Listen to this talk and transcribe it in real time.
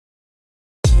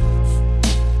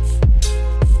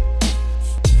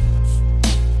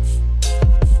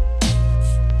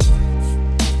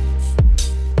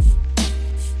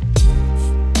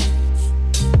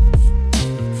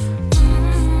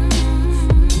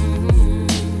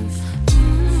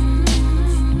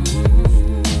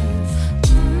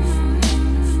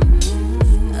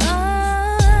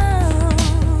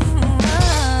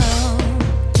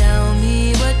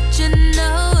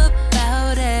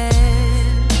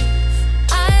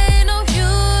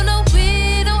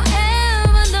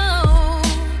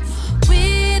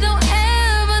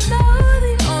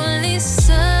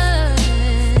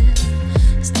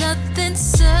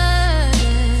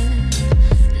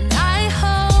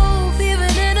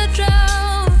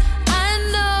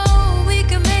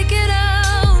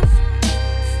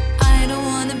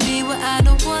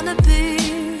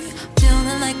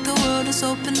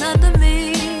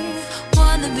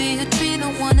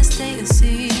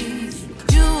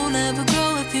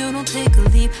take a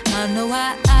leap. I know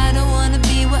I don't wanna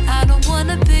be what I don't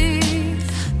wanna be.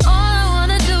 All I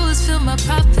wanna do is feel my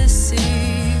prophecy.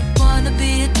 Wanna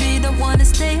be a tree, don't wanna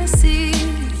stay a seed.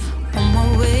 On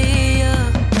my way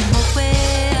up, on my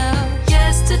way up.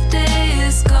 Yesterday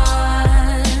is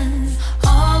gone.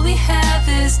 All we have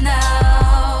is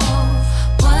now.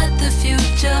 What the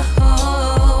future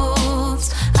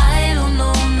holds, I don't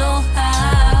know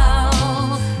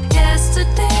how.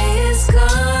 Yesterday is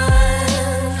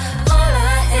gone. All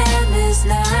I am is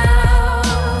now.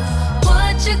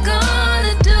 What you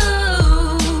gonna do?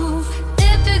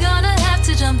 If you're gonna have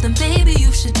to jump, then baby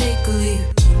you should take a leap.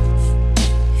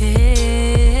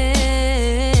 Hey,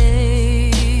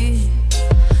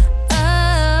 oh.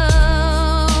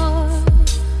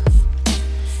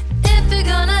 If you're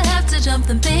gonna have to jump,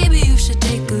 then baby you should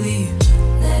take a leap.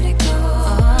 Let it go.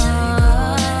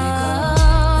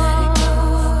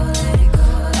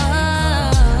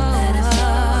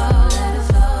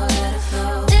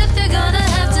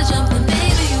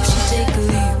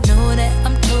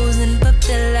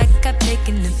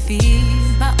 Taking defeat.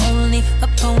 My only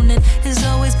opponent has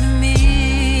always been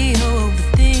me.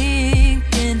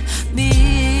 Overthinking,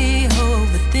 me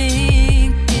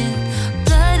overthinking.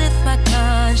 Flooded my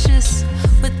conscious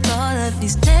with all of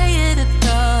these negative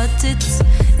thoughts.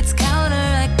 It's counter.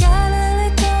 I gotta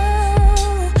let go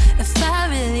if I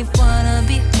really wanna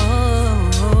be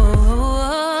whole.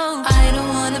 I don't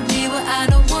wanna be what I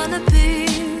don't wanna be.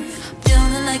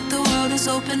 Feeling like the world is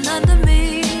open under me.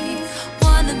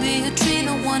 Wanna be a tree,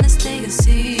 don't wanna stay a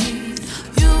seed.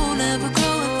 You will never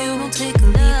grow if you don't take a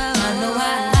leap. I know I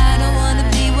don't wanna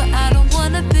be what I don't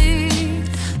wanna be.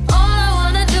 All I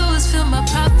wanna do is feel my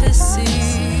prophecy.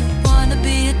 Wanna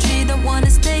be a tree, don't wanna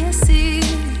stay a seed.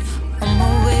 On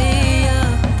my way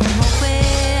up, on my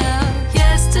way up.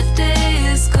 Yesterday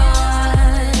is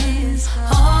gone.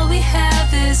 All we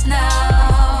have is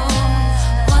now.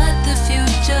 What the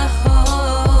future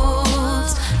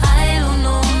holds, I don't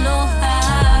know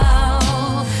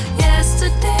how.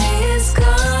 Yesterday is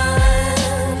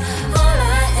gone. All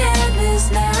I am is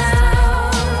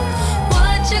now.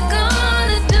 What you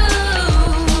gonna do?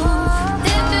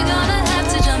 If you're gonna have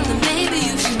to jump, then maybe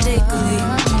you should take a leap.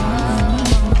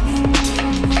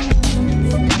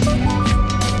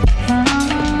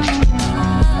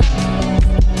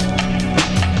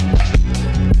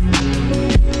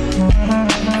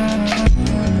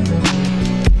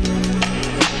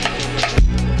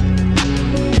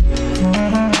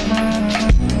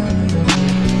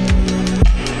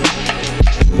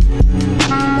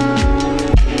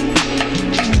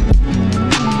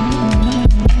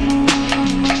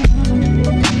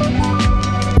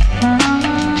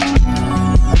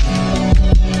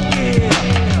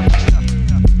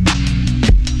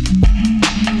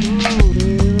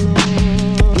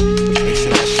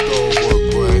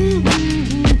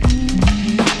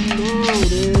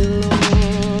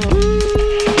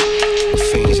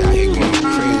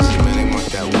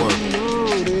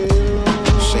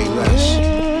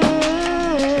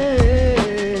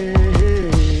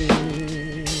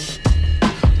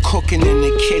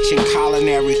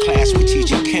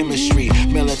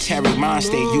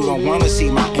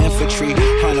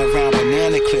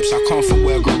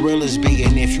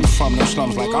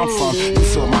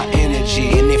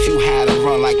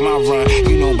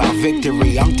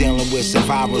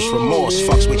 Remorse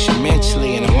fucks with you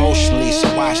mentally and emotionally, so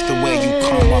watch the way you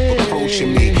come up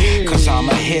approaching me. Cause I'm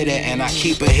a hitter and I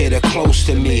keep a hitter close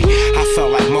to me. I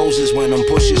felt like Moses when them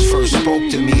bushes first spoke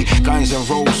to me. Guns and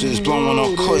roses blowing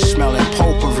on kush, smelling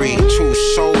potpourri. Two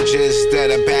soldiers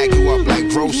that'll bag you up like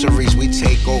groceries. We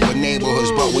take over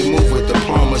neighborhoods but we move with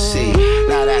diplomacy.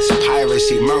 Now that's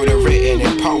piracy, murder written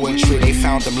in poetry. They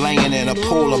found him laying in a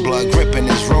pool of blood, gripping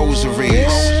his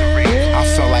rosaries. I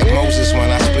felt like Moses when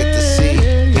I split the sea.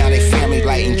 Now they family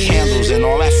lighting candles and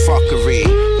all that fuckery.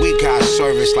 We got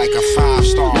service like a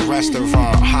 5-star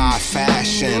restaurant. High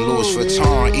fashion, Louis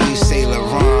Vuitton, Yves Saint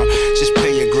Laurent. Just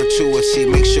pay your gratuity,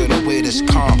 make sure the waiter's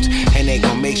comped, and they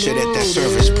gon' make sure that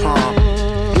service prompt.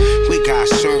 We got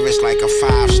service like a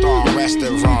 5-star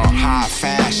restaurant. High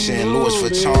fashion, Louis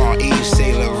Vuitton, Yves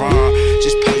Saint Laurent.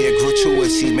 Just pay your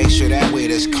gratuity, make sure that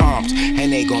waiter's comped,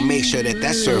 and they gon' make sure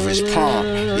that service prompt.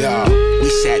 Yo, we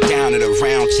sat down at a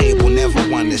round table, never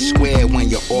won the square. When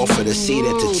you offered a seat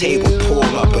at the table, pull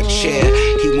up a chair.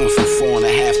 He went from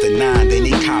 4.5 to 9, then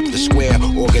he copped the square.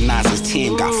 Organized his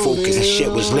team, got focused, and shit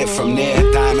was lit from there.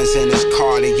 Diamonds in his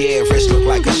Cartier, wrist look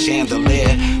like a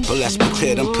chandelier. But let's be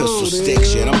clear, them pistol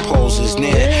sticks, yeah, them poles is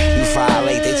near. You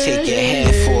violate, they take your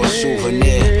head for a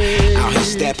souvenir. Out here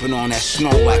stepping on that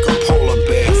snow like a polar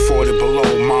bear. 40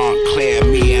 below Montclair,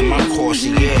 me and my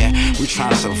Corsair. We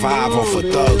tryna survive off a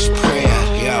thug's prayer,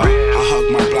 yeah. I hug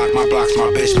my block's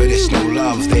my bitch, but it's no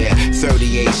love there.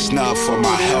 38 snub for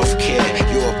my health care.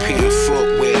 European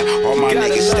footwear, all my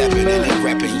niggas stepping in and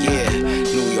reppin', yeah.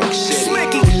 New York City.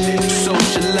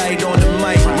 Socialite on the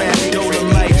mic, rap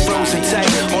dolomite, frozen tight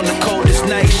on the coldest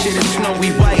night. Shit is snowy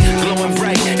white, glowing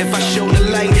bright. If I show the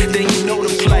light, then you know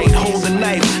the plight. Hold the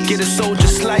knife, get a soldier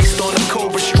sliced on a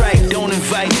cobra strike. Don't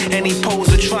invite any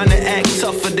poser trying to act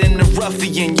tougher than the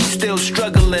ruffian. You still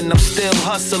struggling, I'm still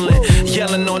hustling.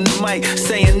 Yelling on the mic,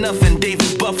 saying nothing,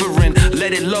 David buffering.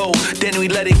 Let it low, then we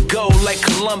let it go like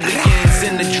Colombians.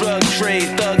 In the drug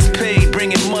trade, thugs paid,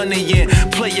 bringing money in.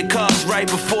 Play your cards right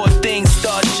before things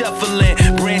start shuffling.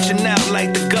 Branching out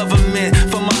like the government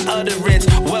for my utterance.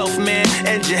 Wealth man,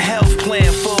 and your health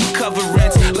plan, full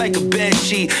coverance. Like a bed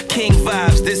sheet, king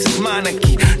vibes, this is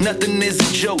monarchy. Nothing is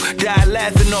a joke, die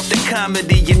laughing off the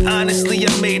comedy. And honestly,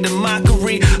 I made a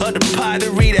mockery of the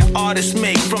pottery that artists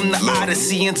make from the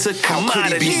Odyssey into commodity. How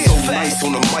could he be so nice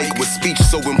on the mic with speech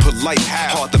so impolite?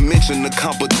 Hard to mention the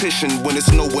competition when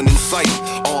it's no one in sight.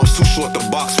 Arms too short to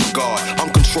box with God, I'm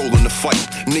controlling the fight.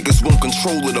 Niggas won't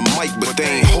control the mic, but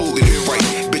they ain't holding it right.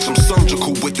 Bitch, I'm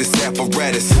surgical with this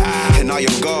apparatus. And I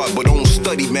am God, but don't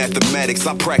study mathematics.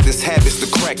 I practice habits to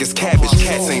crack his cabbage.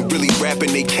 Cats ain't really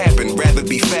rapping, they capping. Rather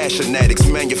be fashion addicts.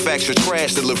 Manufacture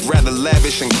trash that live rather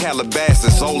lavish in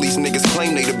Calabasas. All these niggas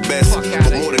claim they the best,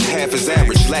 but more than half is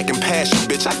average. Lacking passion,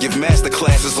 bitch, I give master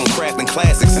classes on crafting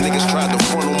classics. Niggas tried to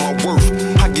front on my worth,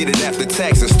 I get it after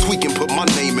taxes. Tweak and put my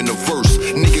name in the verse.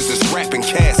 Niggas is rapping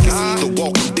caskets. The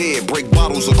Walking Dead, break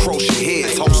bottles across your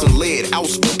head. Tossing lead,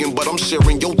 outspoken, but I'm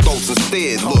sharing your thoughts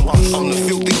instead. Look, I'm the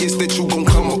filthiest that you gon'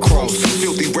 come across.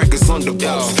 Filthy records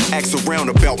underboss. Ask around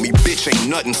about me, bitch, ain't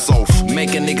nothing soft.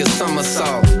 Make a nigga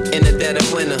somersault in the dead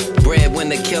of winter.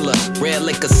 Breadwinner killer, red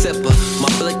liquor sipper. My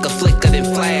blicker flicker than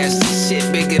flash.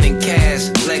 Shit bigger than cash.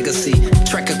 Legacy,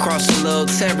 trek across a little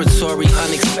territory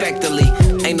unexpectedly.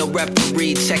 Ain't no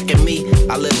referee checking me.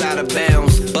 I live out of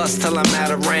bounds. Bust till I'm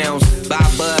out of rounds. Buy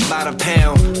bud by the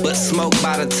pound, but smoke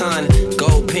by the ton.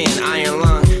 Gold pen, iron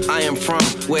lung. I am from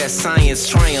where science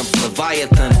triumph.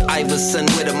 Leviathan, Iverson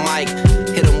with a mic.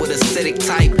 Hit him with acidic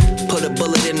type. Put a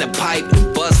bullet in the pipe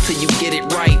and bust till you get it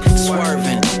right.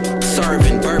 Swerving,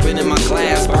 serving, bourbon in my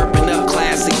glass. Burping up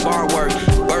classic bar work.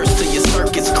 Burst till your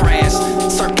circuits crash.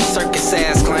 Circus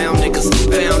ass clown niggas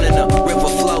found in a river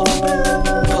flow.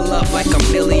 Pull up like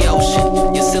I'm Billy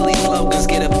Ocean. Your silly slogans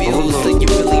get abused till you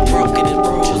really broken and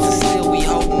bruised. And still we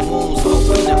holding wounds,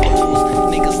 open the ooze.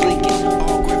 Niggas leaking,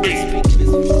 all gripping, speaking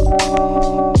is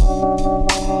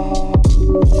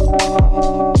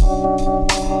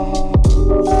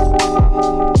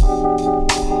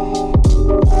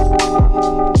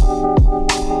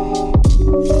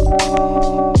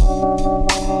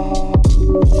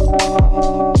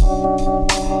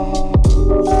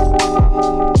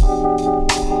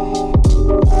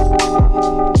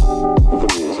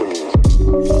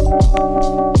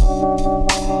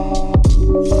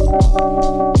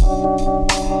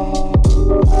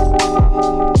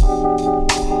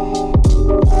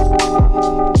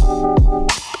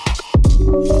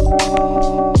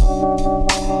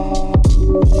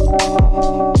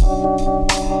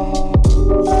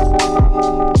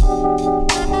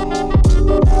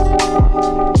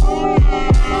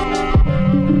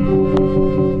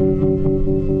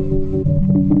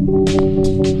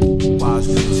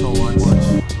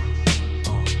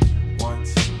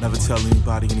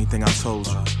anything I told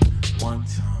you.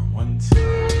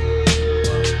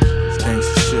 It's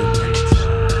gangsta shit.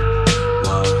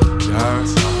 You heard?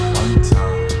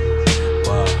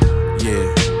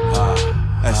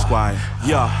 Yeah. Esquire.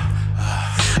 Yeah.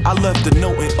 I left a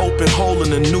note and open hole in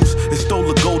the noose and stole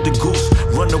a golden goose.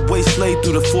 Runaway slave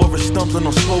through the forest, stumbling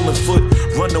on swollen foot.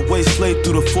 Runaway slave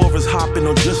through the forest, hopping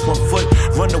on just one foot.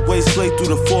 Runaway slave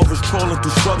through the forest, crawling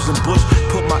through shrubs and bush.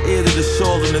 Put my ear to the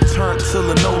soil and it turned to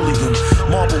linoleum.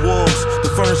 Marble walls, the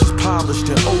furnish is polished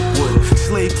in oak wood.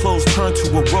 Slave clothes turned to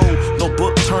a robe, no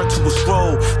book turned to a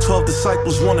scroll. 12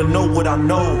 disciples wanna know what I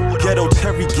know. Ghetto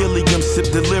Terry Gilliam, sip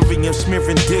delirium,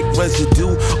 smearing dick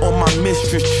residue on my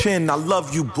mistress' chin. I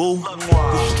love you, boo.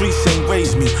 The streets ain't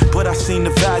raised me, but I seen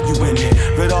the value in it.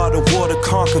 Read all the water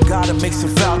conquer, gotta make some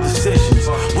foul decisions.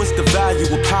 What's the value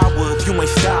of power if you ain't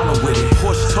styling with it?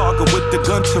 Porsche Targa with the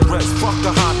gun to rest, fuck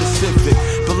the Honda Civic.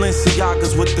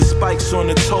 Balenciagas with the spikes on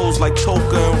the toes like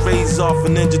Toka and Razor for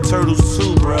Ninja Turtles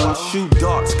too, bro. I shoot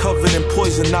darts covered in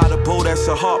poison, not a bow, that's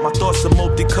a heart. My thoughts a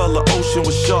multicolored ocean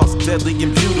with sharks, deadly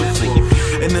and beautiful.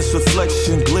 And this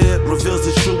reflection glare reveals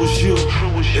the true as you.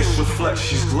 Its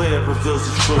reflections glare reveals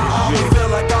the true as you. I only feel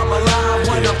like I'm alive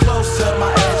when I'm close to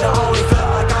my edge. I only feel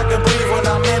like I can breathe when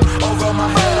I'm in over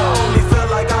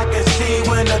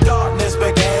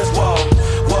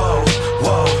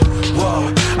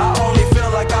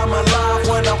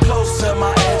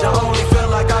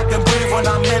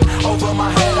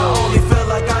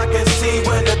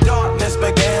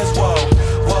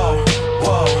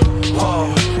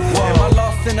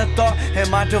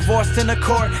I divorced in a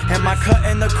court? Am I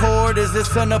cutting the cord? Is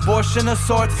this an abortion of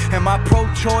sorts? Am I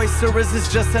pro-choice or is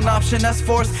this just an option that's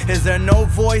forced? Is there no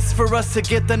voice for us to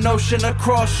get the notion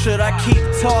across? Should I keep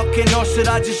talking or should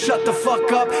I just shut the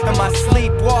fuck up? Am I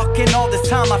sleepwalking? All this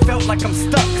time I felt like I'm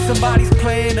stuck. Somebody's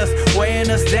playing us,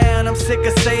 weighing us down. I'm sick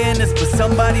of saying this, but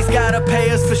somebody's gotta pay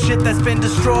us for shit that's been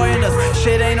destroying us.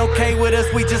 Shit ain't okay with us,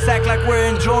 we just act like we're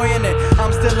enjoying it.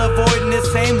 I'm still avoiding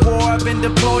this same war I've been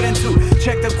deployed into.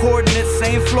 Check the coordinates,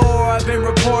 same floor I've been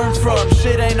reporting from.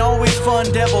 Shit ain't always fun,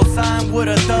 devil sign with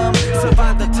a thumb.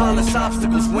 Survive the tallest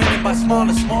obstacles, winning by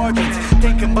smallest margins.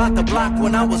 Thinking about the block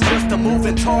when I was just a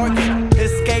moving target.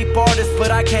 Escape artist,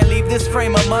 but I can't leave this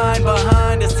frame of mind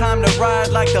behind. It's time to ride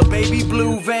like the baby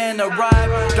blue van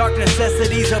arrived. Dark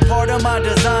necessities are part of my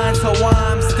design, so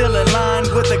I'm still in line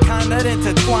with the kind that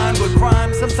intertwine with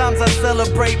crime. Sometimes I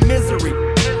celebrate misery,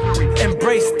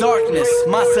 embrace darkness.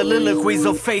 My soliloquies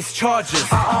will face charges.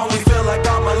 I only feel like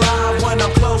I'm alive when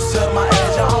I'm close to my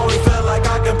edge. I only feel like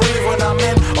I can breathe when I'm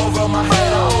in over my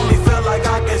head. I only feel like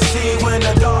I can see when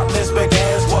the darkness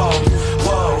begins. Whoa,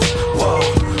 whoa, whoa,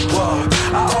 whoa.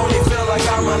 I only feel like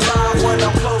I'm alive when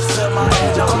I'm close to my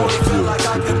edge. I only feel like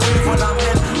I can breathe when I'm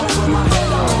in over my head.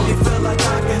 I only feel like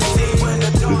I can see when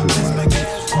the darkness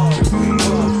begins. Whoa,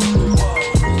 whoa,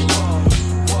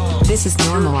 whoa. This is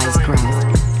normalized growth.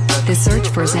 The search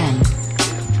for Zen.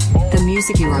 The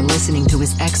music you are listening to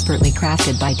is expertly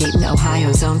crafted by Dayton,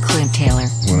 Ohio's own Clint Taylor.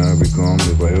 When I become,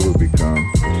 if I ever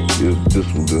become, this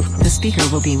will just come. The speaker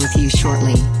will be with you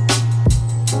shortly.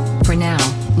 For now,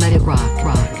 let it rock.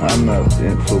 I'm not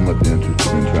so much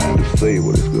interested in trying to say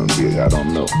what it's going to be. I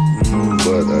don't know.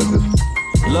 But I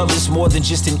just... Love is more than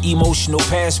just an emotional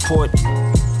passport.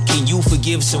 Can you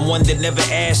forgive someone that never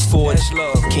asked for it?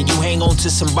 Can you hang on to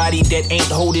somebody that ain't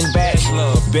holding back?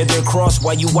 Bear their cross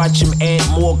while you watch them add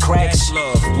more cracks.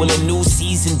 Will a new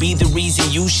season be the reason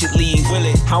you should leave?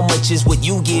 How much is what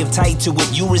you give tied to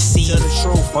what you receive?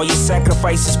 Are your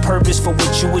sacrifices purpose for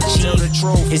what you achieve?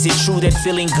 Is it true that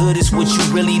feeling good is what you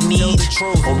really need?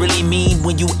 Or really mean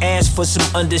when you ask for some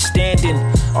understanding?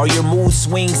 Are your mood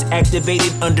swings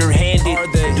activated underhanded?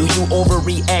 Do you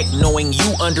overreact knowing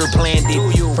you underplanned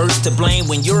it? First to blame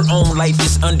when your own life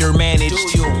is undermanaged.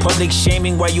 Public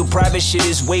shaming while your private shit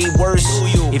is way worse.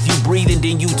 If you breathing,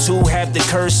 then you too have the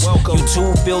curse. You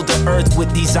too fill the earth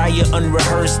with desire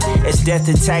unrehearsed. As death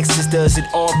and taxes does, it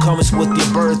all comes with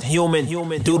your birth. Human,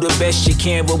 do the best you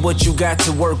can with what you got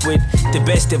to work with. The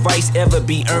best advice ever,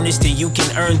 be earnest and you can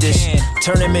earn this.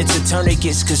 Turn them into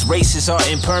tourniquets, cause races are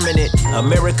impermanent.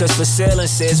 America's for sale and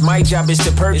says my job is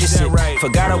to purchase it.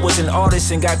 Forgot I was an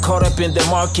artist and got caught up in the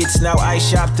markets. Now I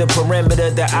shop the perimeter,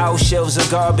 the aisle shelves are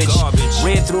garbage.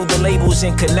 Read through the labels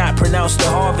and could not pronounce the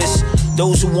harvest.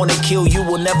 Those who wanna kill you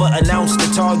will never announce the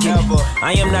target.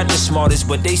 I am not the smartest,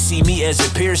 but they see me as a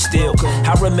peer still.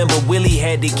 I remember Willie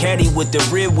had the caddy with the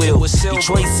rear wheel.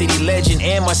 Detroit City legend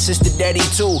and my sister daddy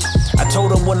too. I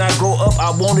told him when I grow up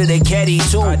I wanted a caddy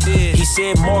too. He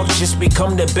said, Mark, just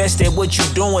become the best at what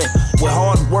you're doing. With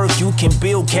hard work you can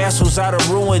build castles out of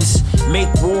ruins.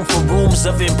 Make room for rooms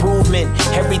of improvement.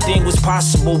 Everything was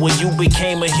possible when you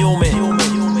became a human.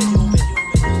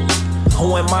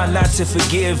 Who am I not to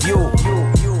forgive you?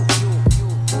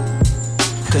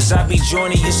 Cause I be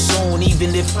joining you soon,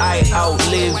 even if I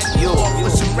outlive you.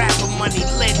 With some rapper money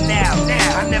lit now.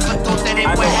 I never thought that it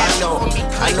would happen for me.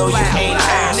 I know you ain't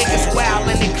asked. Niggas wild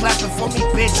and they clapping for me,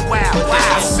 bitch, wow.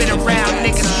 I spin around,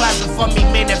 niggas clapping for me,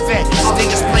 main event.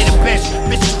 Niggas play the bench,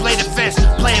 bitches play the fence.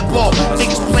 Playing ball,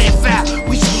 niggas playing foul.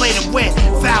 We just play the win.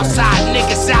 Foul side,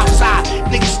 niggas outside.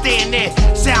 Niggas staying there.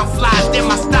 Sound flies, then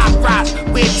my stock rise.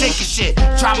 We ain't taking shit.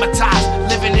 Traumatized,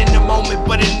 living in the moment,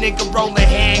 but a nigga rolling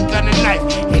handgun and knife.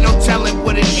 Ain't no telling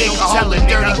what a nigga hold a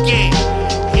dirty game.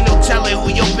 Ain't no telling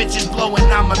who your bitch is blowing,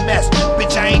 I'm a mess.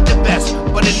 Bitch, I ain't the best,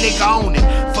 but a nigga own it.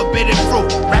 Forbidden fruit,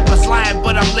 rappers lying,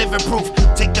 but I'm living proof.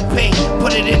 Take the pain,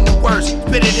 put it in the words,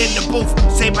 spit it in the booth.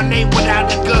 Say my name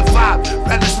without a good vibe,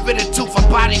 rather spit a tooth for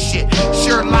body shit.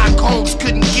 Sherlock Holmes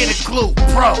couldn't get a clue.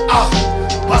 Pro,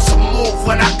 bust a move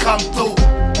when I come through.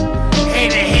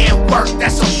 Hand in hand work,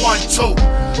 that's a 1-2.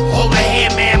 Hold a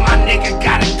hand, man, my nigga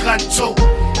got a gun too.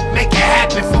 Make it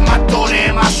happen for my daughter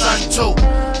and my son too.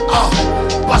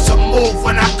 Bust a move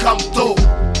when I come through.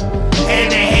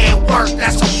 Hand in hand work,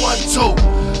 that's a 1-2.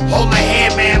 Hold a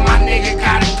hand, man, my nigga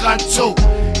got a gun too.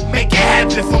 Make it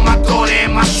happen for my daughter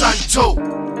and my son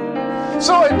too.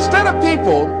 So instead of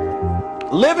people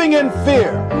living in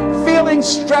fear, feeling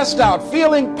stressed out,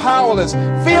 feeling powerless,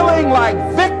 feeling like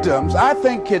victims, I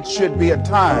think it should be a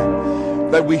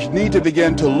time that we need to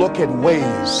begin to look at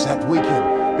ways that we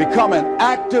can become an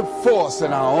active force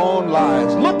in our own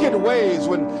lives. Look at ways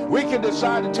when we can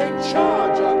decide to take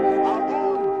charge of our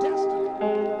own destiny.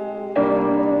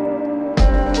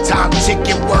 Time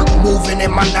ticking, work moving,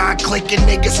 and my non-clicking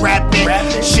niggas rapping.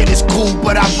 Shit is cool,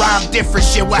 but I rhyme different.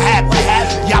 Shit, what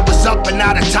happened? Y'all was up and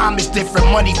now the time is different.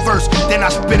 Money first, then I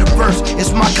spit a verse.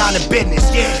 It's my kind of business.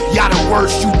 Y'all the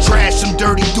worst, you trash, some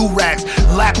dirty do-rags.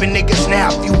 Lapping niggas now.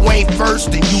 If you ain't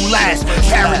first, then you last.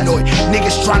 Paranoid,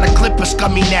 niggas trying to clip us,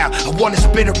 scummy now. I wanna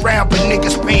spit around, but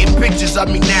niggas painting pictures of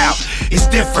me now. It's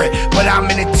different, but I'm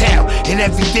in a town, in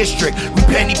every district. We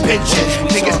penny pinching,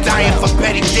 niggas dying for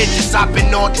petty digits. I've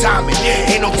been on timing,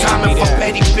 ain't no timing for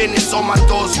petty business. On my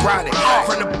doors grinding,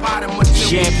 from the bottom until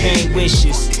champagne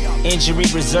wishes, injury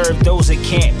reserved, those are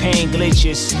campaign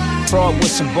glitches. Fraud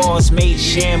with some bars made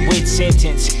sham with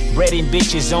sentence. Bread and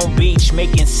bitches on beach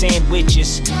making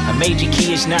sandwiches. A major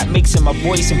key is not mixing my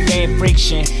voice and fan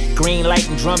friction. Green light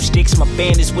and drumsticks, my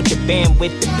band is with the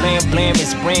bandwidth. The blam blam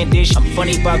is brandish. I'm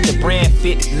funny about the brand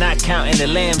fit, not counting the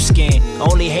lambskin.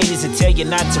 Only haters will tell you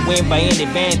not to win by any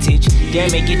advantage.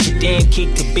 Damn it, get your damn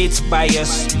kicked to bits by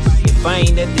us. If I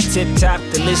ain't at the tip top,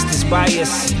 the list is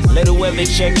biased. Let whoever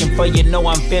checking for you know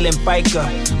I'm feeling biker.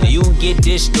 You can get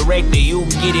this direct or you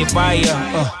can get it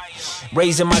via.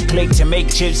 Raising my clique to make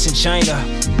chips in China.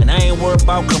 And I ain't worried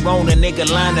about Corona, nigga,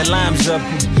 line the limes up.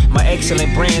 My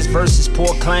excellent brands versus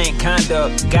poor client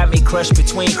conduct. Got me crushed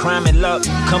between crime and luck.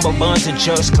 Combo buns and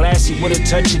chucks, classy with a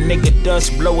touch of nigga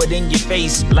dust. Blow it in your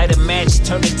face. Light a match,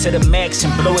 turn it to the max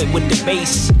and blow it with the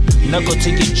bass. Knuckle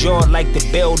to your jaw like the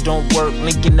bell don't work.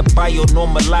 Link in the bio,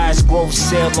 normalized growth,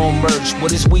 sell on merch.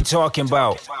 What is we talking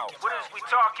about?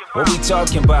 What we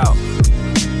talking about?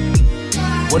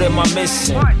 What am I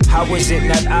missing? How is it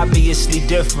not obviously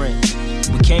different?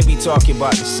 We can't be talking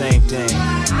about the same thing.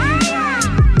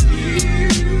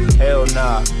 Hell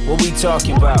nah. What we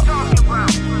talking about?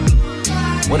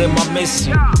 What am I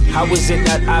missing? How is it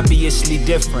not obviously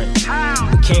different?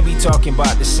 We can't be talking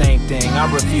about the same thing. I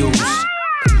refuse.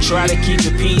 Try to keep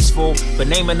it peaceful, but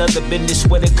name another business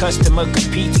where the customer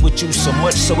competes with you so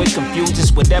much so it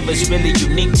confuses whatever's really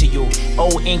unique to you.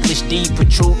 Old English D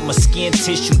protrude my skin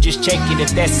tissue, just checking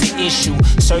if that's the issue.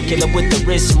 Circular with the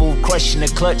wrist move, crushing the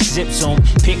clutch, zip zoom.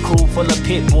 Pit crew full of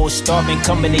pit bulls, starving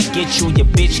coming to get you. Your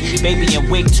bitch, baby and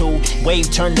wig too.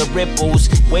 Wave turn to ripples,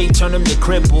 wave turn them to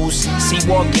cripples. See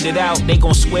walking it out, they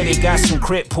gon' swear they got some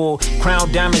crit pull.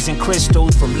 Crown diamonds and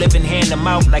crystals, from living hand to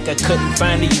mouth like I couldn't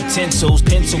find the utensils.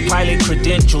 Pencil pilot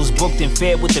credentials, booked and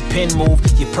fed with the pen move.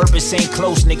 Your purpose ain't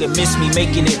close, nigga, miss me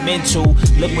making it mental.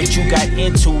 Look what you got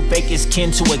into, fake is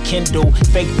kin to a Kindle.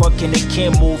 Fake fucking a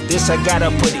Kim move, this I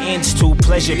gotta put ends to.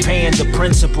 Pleasure paying the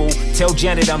principal. Tell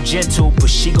Janet I'm gentle, but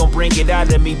she gon' bring it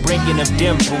out of me, bringing them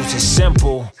dimples. It's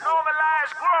simple.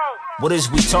 What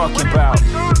is we talking about?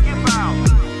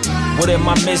 What am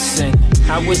I missing?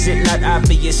 How is it not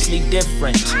obviously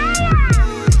different?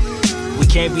 We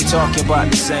can't be talking about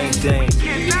the same thing.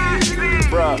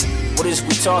 Bruh, what is we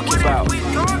talking about?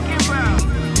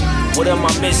 What am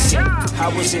I missing? How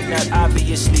is it not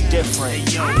obviously different?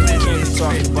 We can't be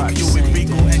talking about the same thing.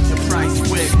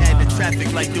 Enterprise whip, and the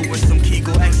traffic like doing some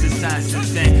Kegel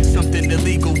exercises. And something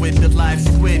illegal with the live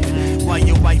squid. While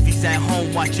your wifey's at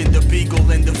home watching the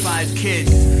Beagle and the 5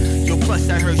 kids. Yo, plus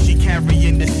I heard she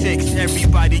carrying the 6.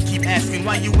 Everybody keep asking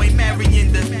why you ain't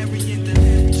marrying the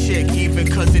chick, even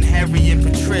cousin Harry and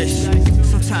Patrice.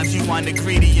 Sometimes you want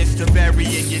ingredients to vary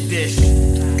in your dish.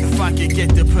 If I could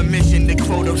get the permission to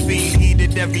quote a fiend, eat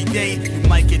it every day, you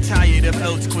might get tired of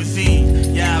Elt's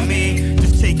cuisine. Yeah, I mean,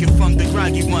 just take it from the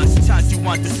groggy ones. Sometimes you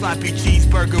want the sloppy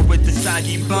cheeseburger with the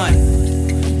soggy bun.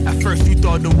 At first you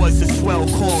thought it was a swell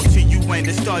call, till you went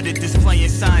and started displaying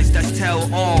signs that's tell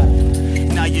all.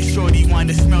 Now your shorty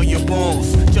wanna smell your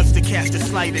balls, just to catch the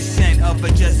slightest scent of a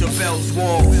Jezebel's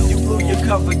walls. You blew your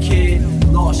cover, kid,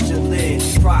 lost your lid.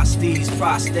 Prostheses,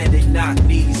 prosthetic knock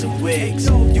knees and wigs.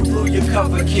 You blew your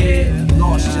cover, kid,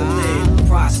 lost your lid.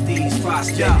 Prostheses,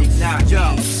 prosthetic knock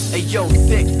knees. Hey yo,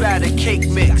 thick batter cake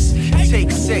mix.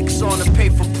 Take 6 on a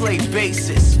pay-for-play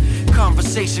basis.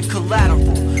 Conversation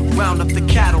collateral. Round up the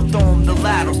cattle, throw them the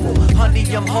lateral. Honey,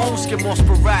 I'm home, get more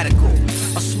sporadical.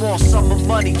 A small sum of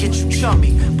money get you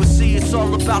chummy. But see, it's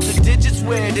all about the digits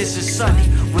where it is sunny.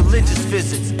 Religious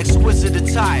visits, exquisite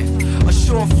attire. A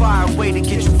surefire way to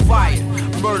get you fired.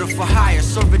 Murder for hire,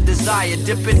 serving desire.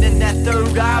 Dipping in that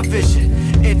third eye vision.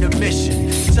 Intermission.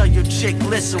 Tell your chick,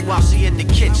 listen while she in the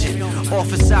kitchen.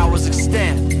 Office hours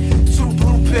extend. 2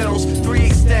 blue pills, 3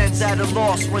 extends at a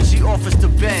loss when she offers to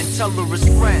bend. Tell her it's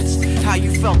friends, how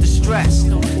you felt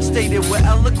distressed. Stated with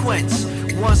eloquence.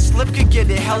 One slip could get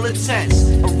it hella tense.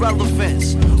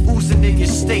 Irrelevance, oozing in your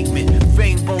statement. Vain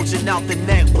vein bulging out the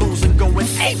neck, bruising, going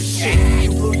ape shit.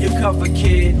 You blew your cover,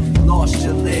 kid, lost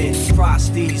your lid.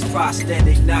 Prostheses,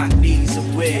 prosthetic knock knees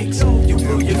and wigs. You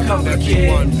blew your cover,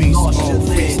 kid, lost your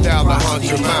lid. Freestyle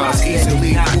 100 miles,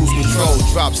 easily cruise control,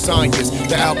 drop science.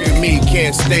 The alchemy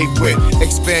can't stay with.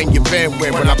 Expand your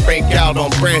bandwidth when I break out on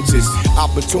branches.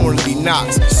 Opportunity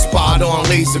knocks, spot on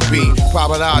laser beam.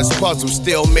 Privatized puzzle,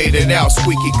 still made it out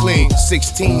squeaky clean.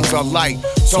 16s are light,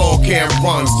 tall can't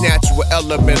runs. Natural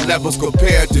element levels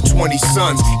compared to 20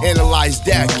 suns. Analyze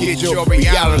that, get your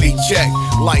reality check.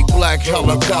 Like black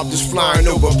helicopters flying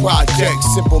over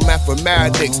projects. Simple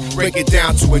mathematics, break it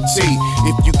down to a T.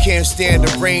 If you can't stand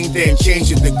the rain, then change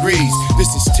your degrees.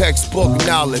 This is textbook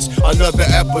knowledge. Another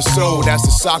episode as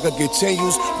the saga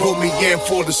continues. Put me in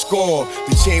for the score.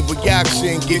 The chain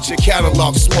reaction, get your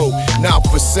catalog smoke. Not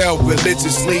for sale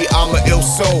religiously, I'm an ill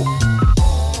soul.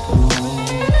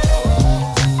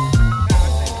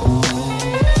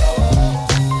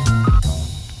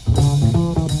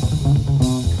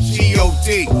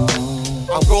 G.O.D.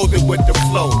 I'm golden with the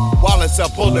flow. Wallets are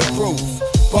bulletproof.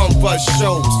 Bum bus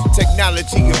shows,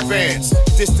 technology advanced,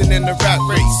 distant in the rap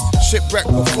race, shipwreck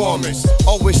performance,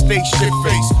 always stay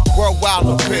shit-faced, worldwide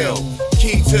appeal,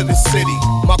 key to the city,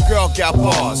 my girl got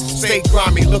bars, stay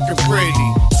grimy looking pretty,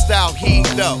 style heat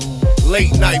up,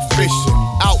 late night fishing,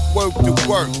 outwork the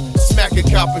work, smacking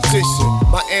competition,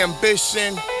 my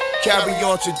ambition, carry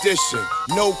on tradition,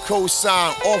 no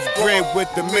cosign, off grid with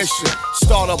the mission.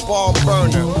 Start a bomb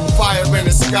burner, fire in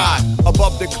the sky,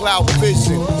 above the cloud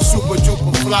vision, super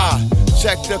duper fly.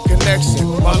 Check the connection,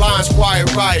 my lines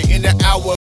quiet right in the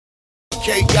hour.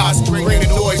 Chaos, bring the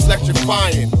noise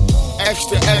electrifying.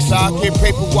 Extra, extra, I get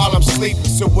paper while I'm sleeping.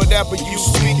 So whatever you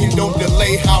speaking, don't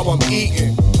delay how I'm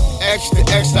eating. Extra,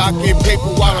 extra, I get paper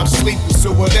while I'm sleeping.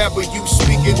 So whatever you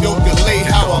speaking, don't delay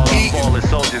how I'm eating. Fallen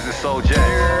soldiers and soldiers,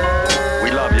 we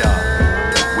love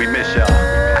y'all, we miss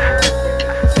y'all.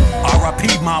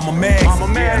 R.I.P. Mama Meg.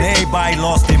 And everybody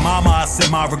lost their mama, I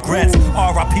said my regrets.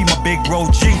 R.I.P. my big bro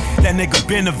G, that nigga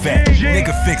been a vet.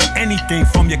 Nigga fix anything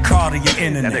from your car to your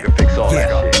internet. That nigga fix all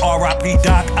that shit. R.I.P.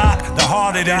 Doc Ock, the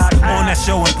heart of this. On that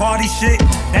show and party shit,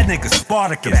 that nigga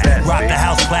Spartacus. Rock the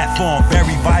house platform,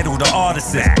 very vital to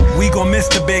artists. We gon' miss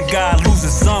the big guy, losing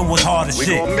son was hard as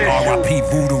shit. R.I.P.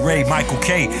 Buddha Ray, Michael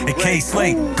K, and K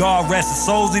Slate. God rest the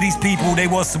souls of these people, they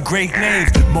was some great names.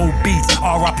 Mo Beats,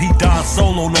 R.I.P. Don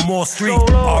Solo, no more street.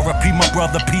 R.I.P. my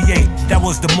brother P8, that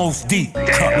was the most deep.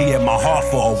 Cut me at my heart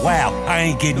for a while, I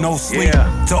ain't get no sleep.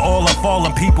 To all the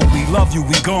fallen people, we love you,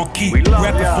 we gon' keep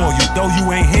reppin' for you. Though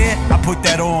you ain't here, I put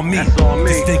that on me.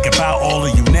 Just think about all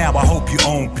of you now, I hope you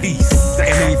own peace.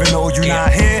 And even though you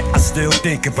not here, I still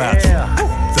think about you.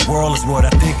 The world is what I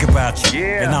think about you.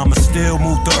 And I'ma still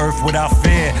move the earth without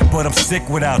fear, but I'm sick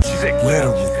without you.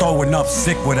 Literally throwing up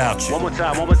sick without you. One more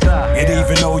time, one more time. And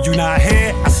even though you not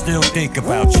here, I still think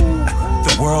about you.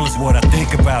 The world is what I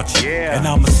think about you. And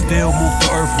I'ma still move the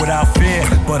earth without fear,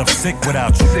 but I'm sick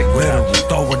without you. Literally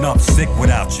throwing up sick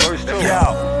without you.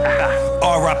 Yo,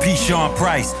 R.I.P. Sean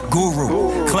Price,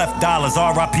 Guru, Clef Dollars,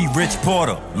 R.I.P. Rich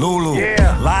Porter, Lulu.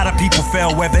 A lot of people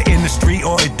fell, whether in the street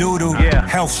or in doo-doo.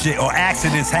 Health shit or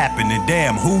accidents happen, and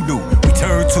damn, who knew? We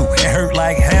turned to, it hurt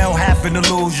like hell, happened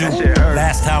to lose you.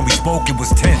 Last time we spoke, it was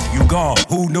tense, you gone,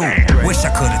 who knew? Wish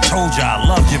I could've told you I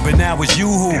loved you, but now it's you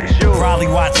who probably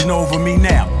watching over me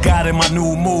now. Got in my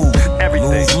new mood,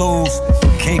 lose,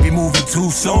 can't be moving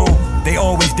too soon. They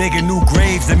always digging new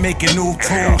graves and making new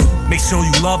tombs. Make sure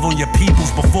you love on your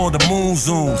peoples before the moon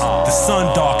zooms. The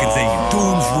sun darkens and your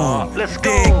doom's room.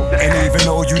 Dig, and even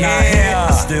though you're not here,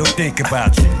 I still think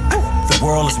about you. The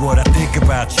world is what I think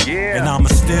about you. And I'ma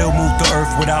still move the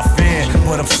earth without fear,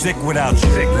 but I'm sick without you.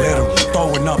 Literally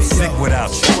throwing up sick without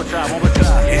you.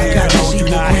 And even though you're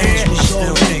not here, I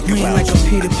still think about you. You ain't like a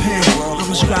Peter Pan.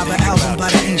 I'ma scribe an album by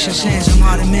the ancient sands. I'm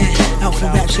out of man. Out for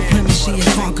rap supremacy and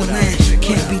conquer land.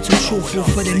 Can't be too truthful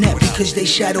for the net because they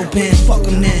shadow banned. Fuck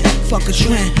them then, fuck a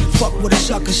trend. Fuck what a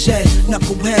sucker said.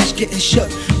 Knuckleheads getting shook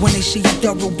when they see a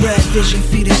thoroughbred. Vision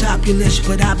feed is opulence,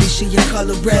 but I be seeing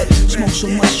color red. Smoke so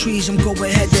much trees, I'm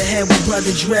going head to head with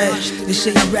Brother Dread. They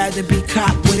say I'd rather be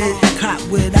caught with it than caught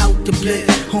without the blick.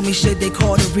 Homie said they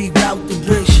call to reroute the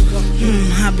bridge.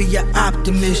 I be an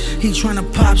optimist. He tryna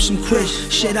pop some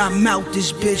Chris. Shit, I'm out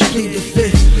this bitch, plead the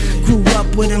fifth. Grew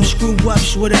up with them screw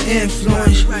ups with an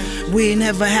influence. We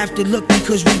never have to look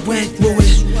because we went through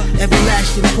it.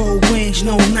 Everlasting pro wings,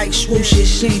 no night swooshes.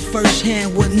 Seen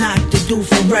firsthand what not to do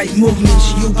for right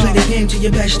movements. You play the game to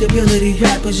your best ability.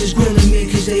 Rappers is grilling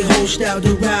me cause they whole style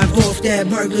derived off that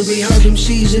burglary. Heard them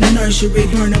seas in the nursery,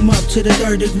 burn them up to the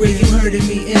 3rd degree. You heard of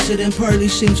me, incident pearly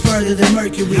seems further than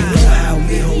Mercury. How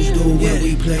we hoes do when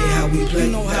we play, how we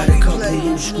play. How the couple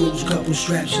loose screws, couple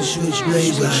straps and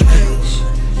switchblades like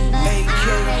AK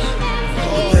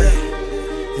all day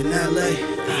in LA.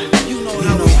 You know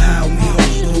how we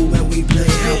hoes do when we play,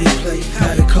 how we play.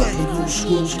 Got a couple loose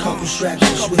screws, couple straps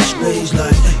and switchblades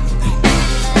like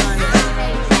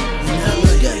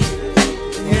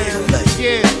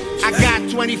yeah. I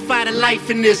got 25 to life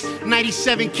in this.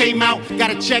 97 came out, got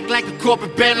a check like a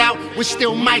corporate bailout. We're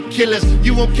still mic killers.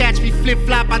 You won't catch me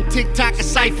flip-flop on TikTok or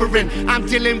ciphering. I'm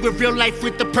dealing with real life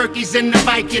with the Perkies and the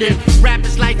Vicodin.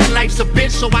 Rappers like life's a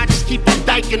bitch, so I just keep on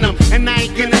diking them. And I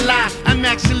ain't gonna lie, I'm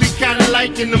actually kinda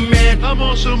liking them, man. I'm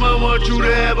on some, I want you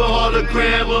to have a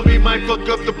hologram of me. Might fuck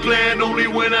up the plan only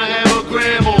when I have a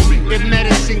gram on me. If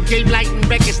medicine gave lighting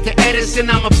records to Edison,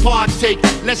 I'ma partake.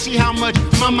 Let's see how much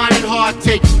my mind and heart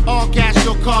take. All gas,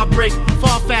 no car break,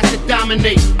 fall fast to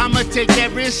dominate. I'ma take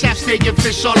that wrist, half steak and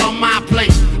fish all on my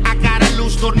plate. I got a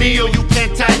loose tornillo, you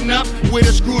can't tighten up with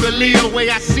a screw to Leo. Way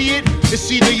I see it,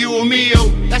 it's either you or me, yo.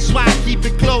 That's why I keep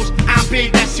it close, I'm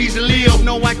big, that's Caesar Leo.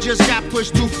 No, I just got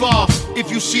pushed too far,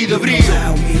 if you see the brillo.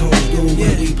 How we hoes do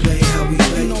when we play, how we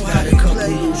play. Got a couple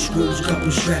loose screws,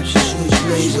 couple straps and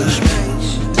switchblades like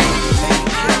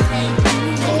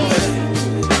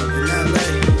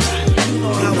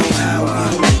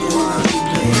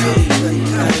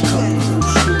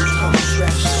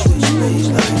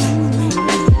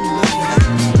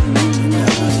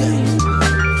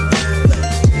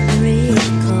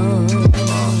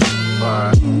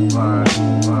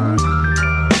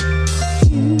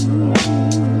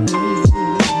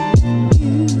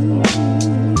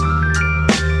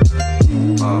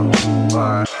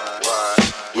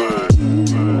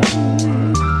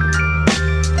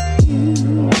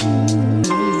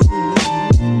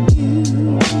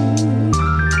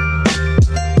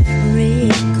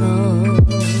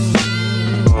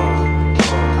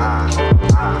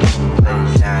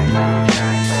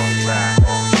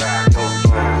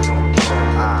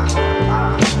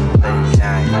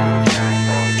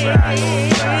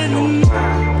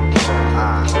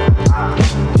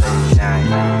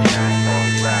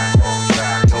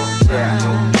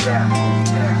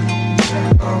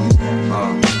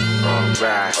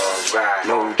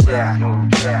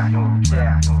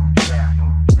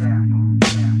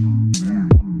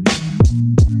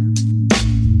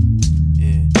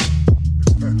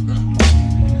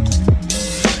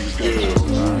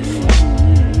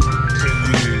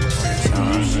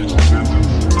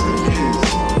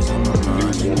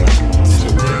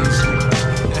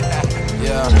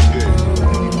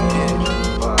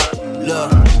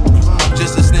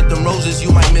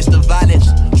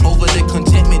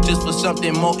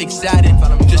something more exciting,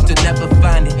 just to never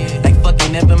find it. Like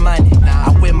fucking never mind it.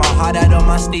 I wear my heart out on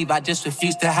my sleeve, I just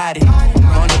refuse to hide it.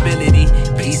 Vulnerability,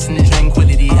 peace and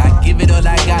tranquility. I give it all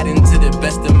I got into the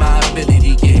best of my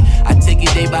ability. Yeah, I take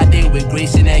it day by day with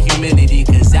grace and that humility.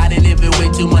 Cause I done live with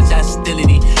way too much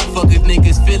hostility. Fuck if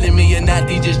niggas feeling me or not,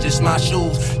 these just my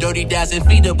shoes. 30,000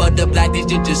 feet above the block, these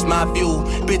just my view.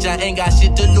 Bitch, I ain't got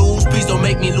shit to lose, please don't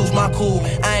make me lose my cool.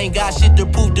 I ain't got shit to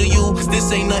prove to you, cause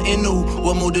this ain't nothing new.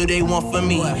 What more do they want from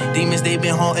me? Demons, they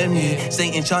been haunting me.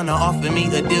 Satan tryna offer me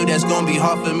a deal that's gonna be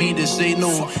hard for me to say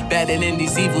no. Battling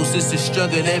these evil sisters,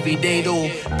 struggle every day though.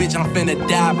 Bitch, I'm finna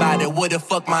die by it, what the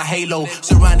fuck my halo?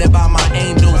 Surrounded by my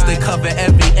angels, they cover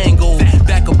every angle.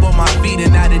 Back up on my feet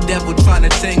and now the devil tryna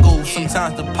tangle.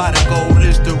 Sometimes the pot of gold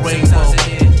is the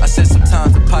rainbow. I said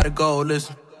sometimes the pot of gold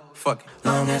is fuck it.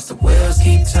 Long as the wheels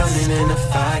keep turning and the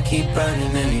fire keep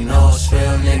burning, and you know it's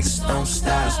real, niggas don't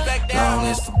stop. Long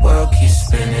as the world keeps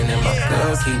spinning and my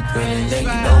girl keep grinning, then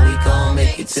you know we gon'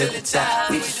 make it to the top.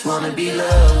 We just wanna be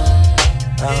loved,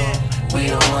 we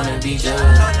don't wanna be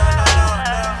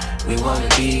judged. We wanna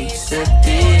be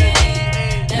accepted,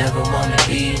 never wanna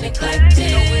be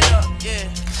neglected.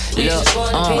 Look,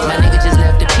 my nigga just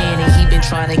left the pen and he been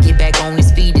trying to get back on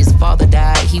his feet. His father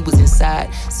died, he was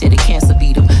inside, said the cancer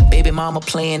beat him. Baby mama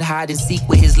playing hide and seek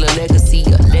with his little legacy.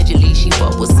 Allegedly she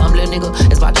fucked with some little nigga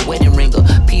that's about the wedding ring.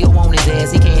 P.O. on his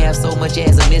ass, he can't have so much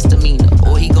as a misdemeanor.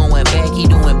 Or he going back, he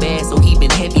doing bad, so he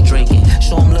been heavy drinking.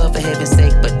 Show him love for heaven's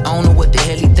sake, but I don't know what the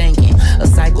hell he thinking. A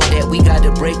cycle that we got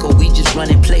to break or we just run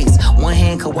in place. One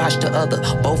hand could wash the other,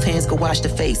 both hands could wash the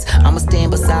face. I'ma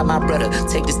stand beside my brother,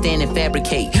 take the stand and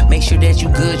fabricate. Make sure that you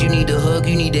good, you need a hug,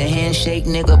 you need a handshake.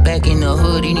 Nigga back in the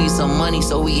hood, he need some money,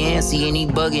 so he antsy. And he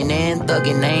bugging and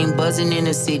thugging, ain't buzzing in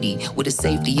the city. With a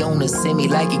safety on the semi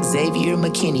like Xavier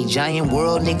McKinney. Giant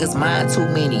world, niggas mind too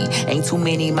many. Ain't too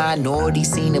many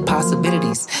minorities, seeing the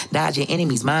possibilities. Dodge your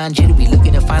enemies, mind jittery,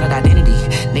 looking to find an identity.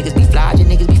 Niggas be flogging,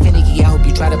 niggas be finicky, I hope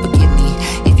you try to forgive me.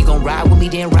 If you gon' wanna ride with me,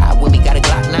 then ride with me. Got a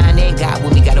Glock 9 and God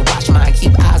with me. Gotta watch mine,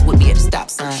 keep eyes with me at the stop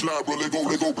sign.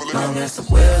 Long as the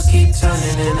wheels keep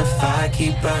turning and the fire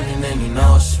keep burning, and you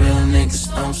know it's real,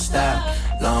 niggas don't stop.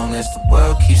 Long as the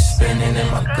world keeps spinning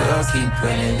and my girl keep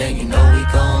grinning, then you know we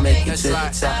gon' make it to the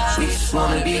top. We just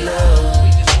wanna be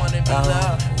loved.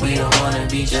 We don't wanna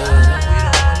be judged.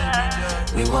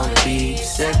 We wanna be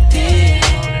accepted.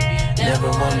 Never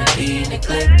wanna be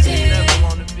neglected.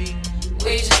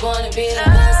 We just wanna be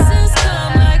loved. Blessings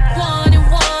come like one and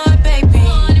one, baby.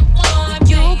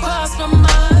 You cross my mind.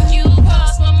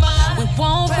 We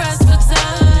won't press for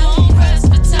time.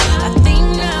 I think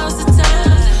now's the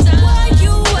time. Why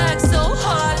you act so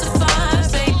hard to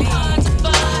find, baby?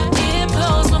 It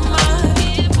blows my mind.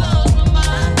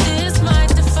 This might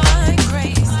define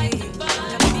crazy.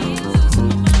 Got me losing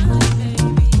my mind,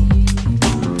 baby.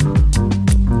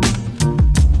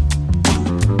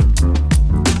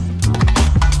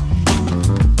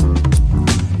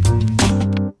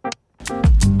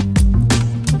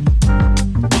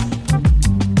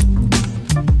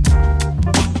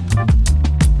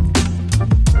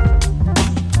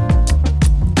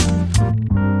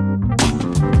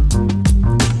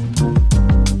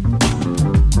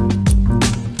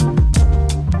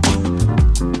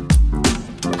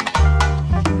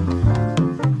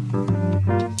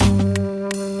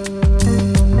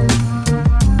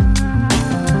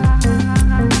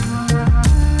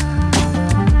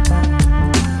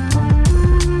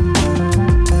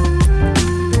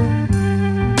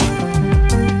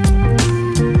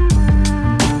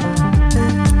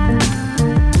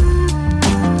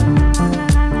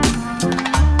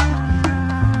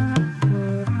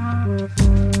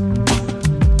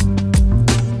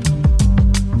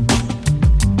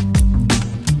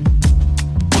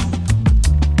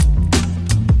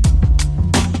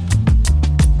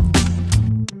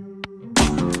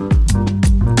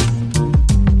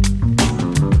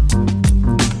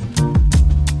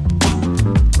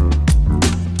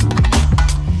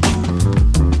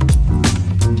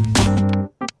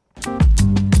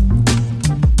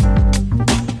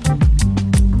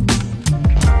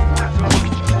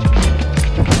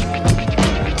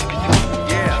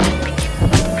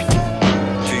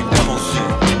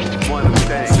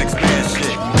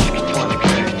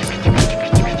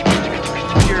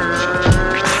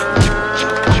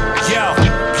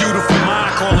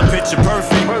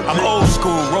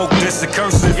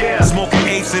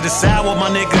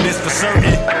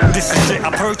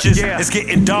 It's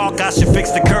getting dark, I should fix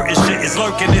the curtain. Shit is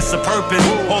lurking, it's a purpose.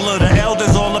 All of the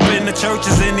elders all up in the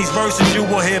churches. In these verses you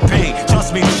will hear pain.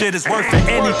 Trust me, the shit is worth it.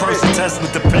 Any person test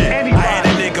with the pen. I had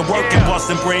a nigga working,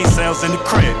 busting brain cells in the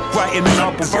crib, writing a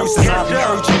couple verses I've been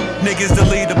urging. Niggas to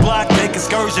lead the block, take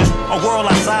excursions. A world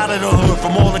outside of the hood,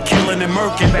 from all the killing and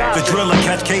murking. The driller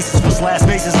catch cases for last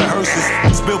bases and hearses.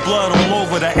 Spill blood all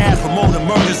over the ass, promoting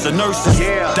murders to nurses.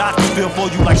 Doctors feel for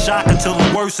you like shock until it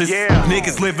worsens.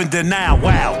 Niggas live in denial,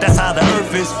 wow, that's how the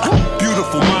earth is.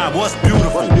 Beautiful mind, what's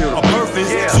beautiful? A birth is,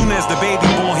 soon as the baby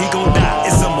born, he gon' die.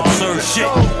 It's some absurd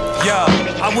shit. Yo,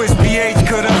 I wish PH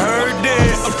could've heard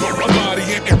this.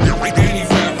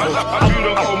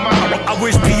 I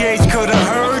wish PH could've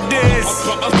heard this.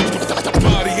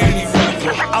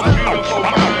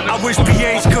 I wish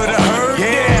PH could've heard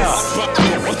this.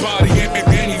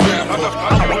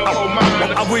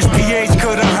 I wish PH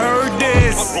could've heard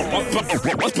this.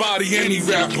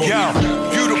 Yo,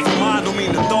 beautiful mind don't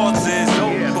mean the thoughts is.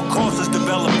 But causes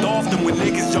developed often when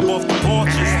niggas jump off the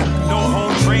porches. No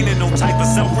home training, no type of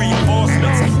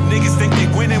self-reinforcement. Niggas think they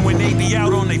winning when they be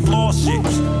out on they floor shit.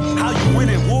 How you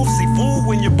winning? Wolf see fool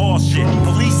when you boss shit.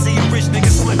 Police see a rich nigga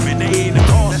slipping, they ain't a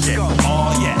call shit.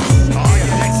 Oh yes.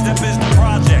 Next step is the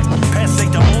project. Past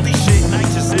ain't the only shit.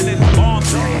 Nitrogen in the bomb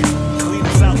zone. Clean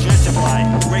us out, gentrify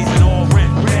it. Raising all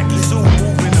rent. Becky Sue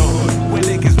moving the hood where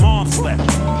niggas' mom slept.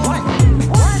 What?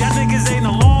 Y'all niggas ain't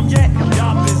alarmed yet?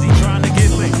 Y'all busy trying to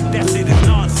get lit. That shit is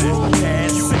nonsense.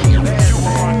 Ass sick. You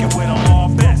were rocking with a law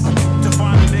best. To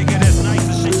find a nigga that's nice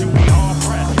and shit, you be hard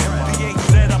pressed. PH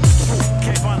set up the truth.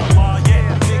 Can't find a law yet.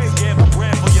 Niggas gave a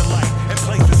brand for your life and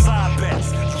place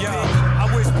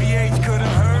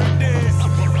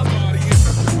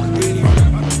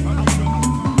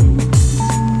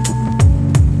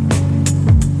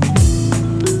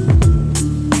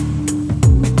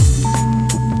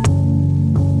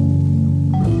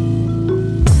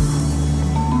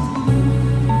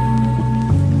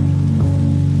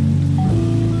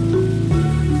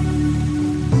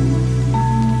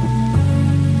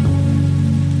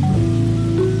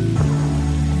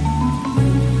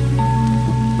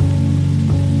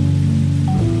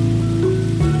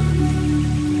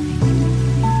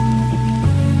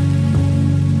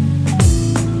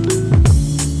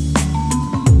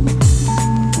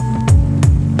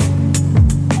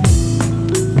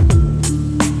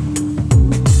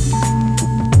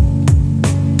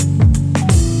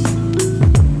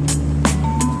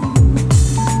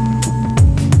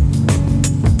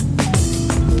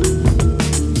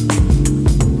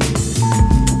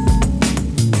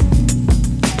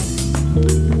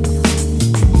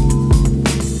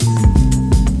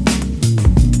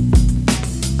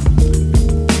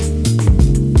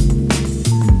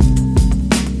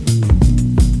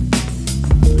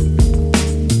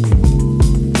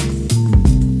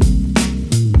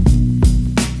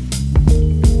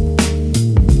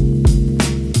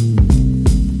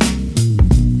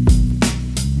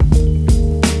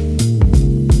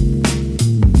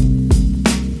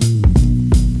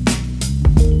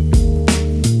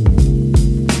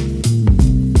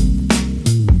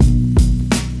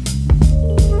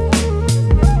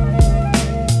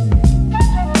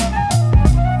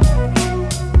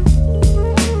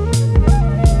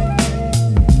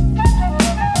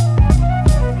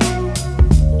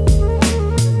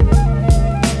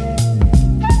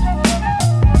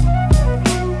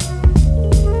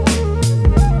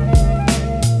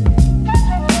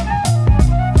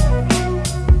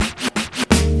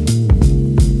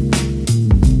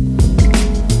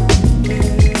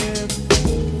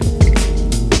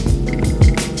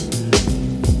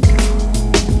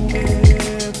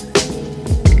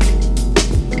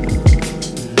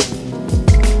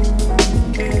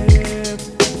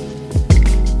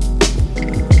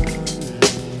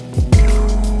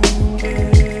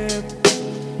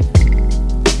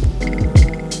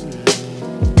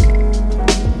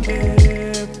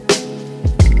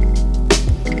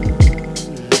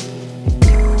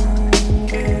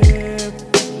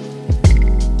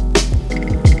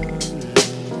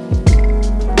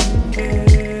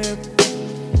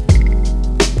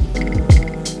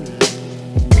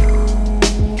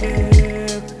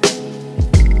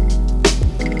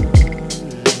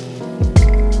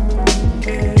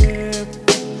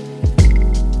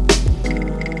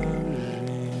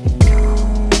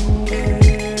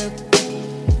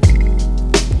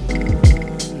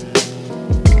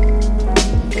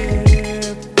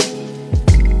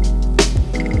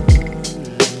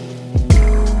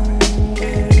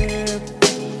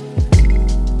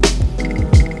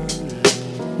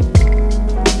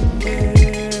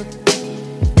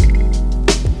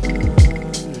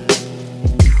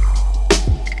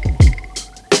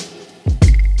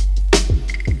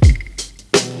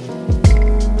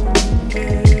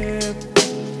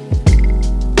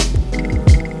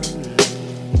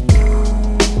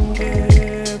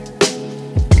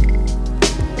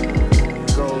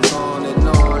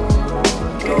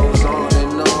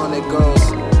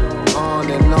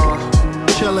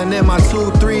in my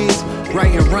 2-3s,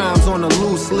 writing rhymes on a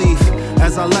loose leaf.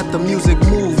 As I let the music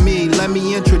move me, let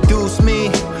me introduce me.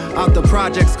 Out the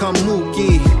projects come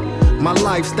Mookie. My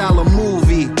lifestyle a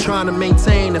movie, trying to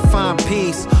maintain and find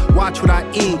peace. Watch what I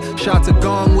eat, shots of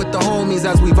gong with the homies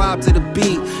as we vibe to the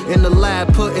beat. In the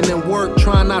lab putting in work,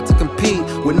 trying not to compete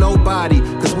with nobody,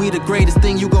 cause we the greatest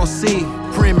thing you gon' see.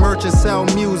 Print merch and sell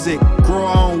music, grow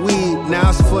our own weed,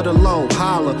 now it's for the low,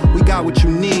 holla, we got what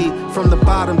you need. From the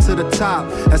bottom to the top,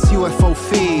 that's UFO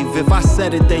Fev. If I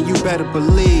said it, then you better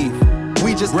believe.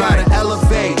 We just gotta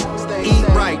elevate, eat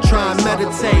right, try and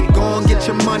meditate. Go and get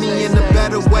your money in a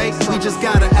better way. We just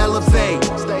gotta elevate,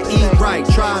 eat right,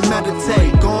 try and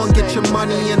meditate. Go and get your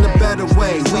money in a better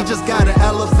way. We just gotta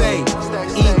elevate,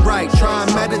 eat right, try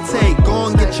and meditate. Go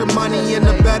and get your money in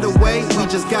a better way. We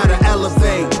just gotta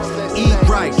elevate, eat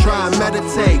right, try and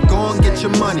meditate. Go and get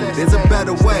your money, there's a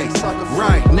better way.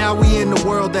 Right, now we in the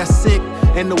world that's sick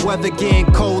and the weather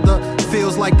getting colder.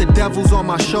 Feels like the devil's on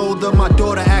my shoulder. My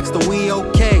daughter asked, are we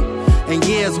okay? And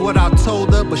yeah, it's what I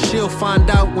told her, but she'll find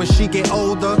out when she get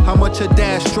older how much her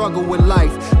dad struggled with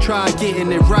life. Try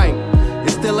getting it right.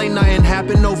 It still ain't nothing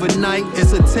happen overnight.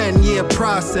 It's a 10-year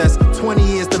process, 20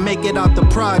 years to make it out the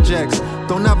projects.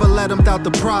 Don't ever let them doubt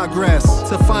the progress.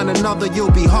 To find another,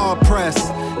 you'll be hard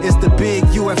pressed. It's the big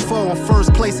UFO in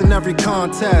first place in every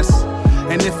contest.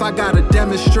 And if I gotta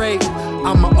demonstrate,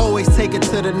 I'ma always take it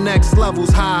to the next levels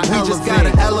high. We just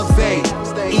gotta elevate,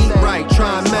 eat right,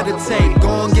 try and meditate.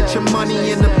 Go and get your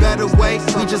money in a better way.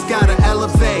 We just gotta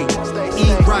elevate,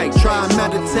 eat right, try and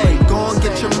meditate. Go and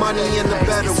get your money in a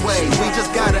better way. We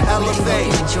just gotta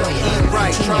elevate, eat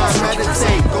right, try and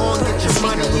meditate. Go and get your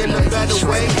money in a better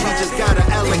way. We just gotta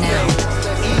elevate,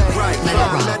 eat right,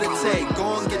 try and meditate.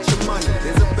 Go and get your money,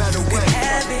 there's a better way.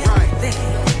 Right.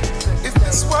 If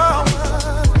this world.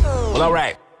 Well,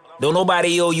 alright. Don't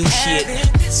nobody owe you shit.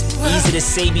 Easy to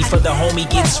say before the homie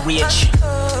gets rich.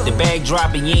 The bag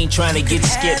dropping, you ain't trying to get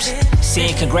skips.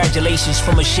 Saying congratulations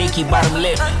from a shaky bottom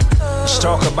lip. Let's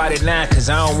talk about it now, cause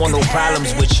I don't want no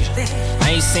problems with you.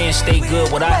 I ain't saying stay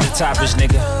good without the toppers,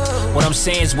 nigga. What I'm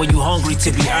saying is when you hungry,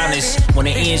 to be honest, when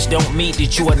the ends don't meet,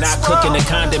 that you are not cooking the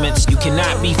condiments. You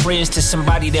cannot be friends to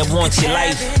somebody that wants your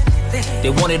life. They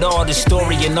wanted all the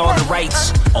story and all the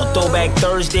rights. On Throwback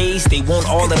Thursdays, they want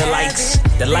all of the likes.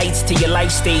 The lights to your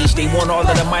life stage, they want all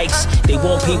of the mics. They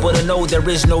want people to know there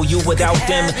is no you without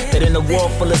them. That in a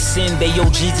world full of sin, they owe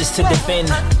Jesus to defend.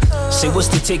 Say, what's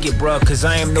the ticket, bruh? Cause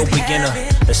I am no beginner.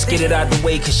 Let's get it out the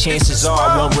way, cause chances are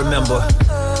I won't remember.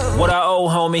 What I owe,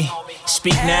 homie?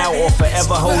 Speak now or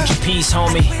forever hold your peace,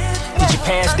 homie. Did you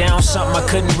pass down something I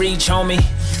couldn't reach, homie?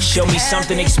 Show me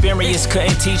something experience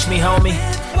couldn't teach me, homie.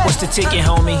 What's the ticket,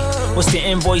 homie? What's the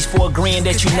invoice for agreeing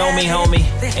that you know me, homie?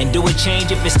 And do it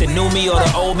change if it's the new me or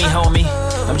the old me, homie?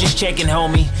 I'm just checking,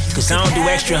 homie, cause I don't do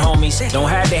extra, homies. Don't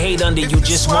have to hate under you,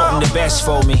 just wanting the best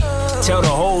for me. Tell the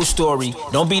whole story,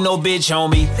 don't be no bitch,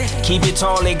 homie. Keep it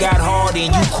tall, it got hard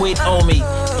and you quit on me.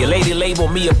 Your lady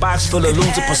labeled me a box full of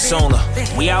loser persona.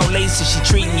 We out late so she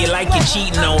treating you like you're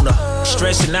cheating on her.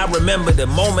 Stressing, I remember the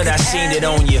moment I seen it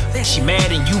on you. She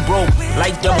mad and you broke,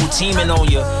 like double teaming on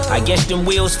you. I guess them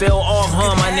wheels fell off,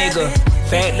 huh, my nigga?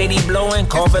 Fat lady blowing,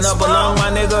 coughing up a lung,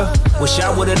 my nigga. Wish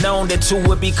I would've known that two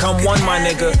would become one, my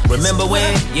nigga. Remember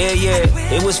when? Yeah,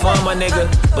 it was fun, my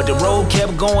nigga. But the road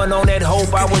kept going on that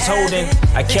hope I was holding.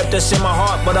 I kept us in my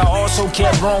heart, but I also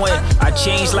kept growing. I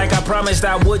changed like I promised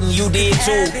I wouldn't, you did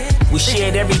too. We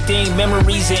shared everything,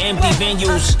 memories and empty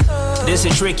venues. This a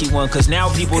tricky one, cause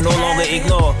now people no longer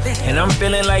ignore. And I'm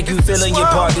feeling like you feeling your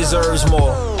part deserves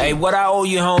more. Hey, what I owe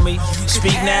you, homie?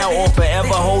 Speak now or forever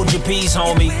hold your peace,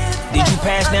 homie. Did you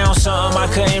pass down something I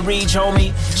couldn't reach,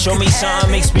 homie? Show me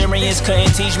something experience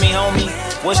couldn't teach me, homie.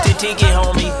 What's the ticket,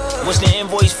 homie? What's the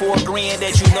invoice for agreeing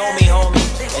that you know me, homie?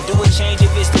 And do it change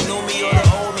if it's the new me or the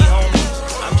old me,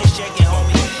 homie? I'm just checking,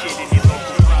 homie.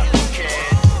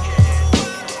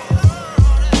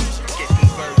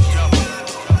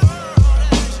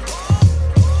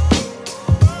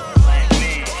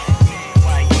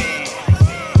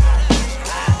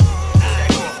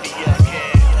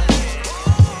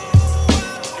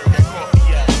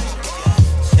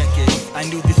 I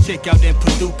knew this chick out in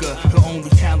Paducah. Her only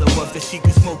talent was that she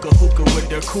could smoke a hookah with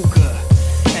her kuka.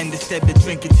 And instead of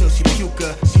drinking till she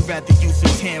puka, she'd rather use a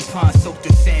tampon soaked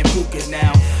in Sambuca.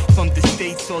 Now, from the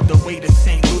States all the way to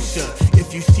St. Lucia,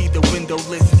 if you see the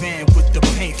windowless van with the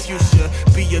paint fuchsia,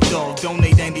 be a dog,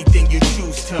 donate anything you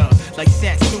choose to. Like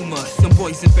Satsuma, some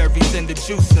boysenberries and the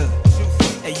juicer.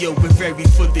 Hey yo, it varies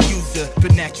for the user,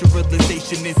 but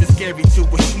naturalization isn't scary to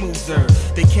a schmoozer.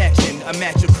 They catching a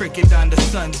match of cricket on a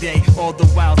Sunday, all the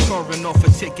while touring off a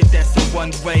ticket that's a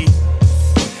one-way.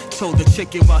 told the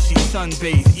chicken while she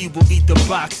sunbathed, "E will eat the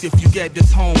box if you get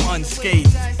this home unscathed."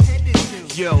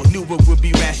 Yo, knew it would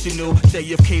be rational.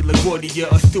 JFK,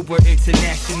 LaGuardia, a Stewart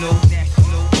International.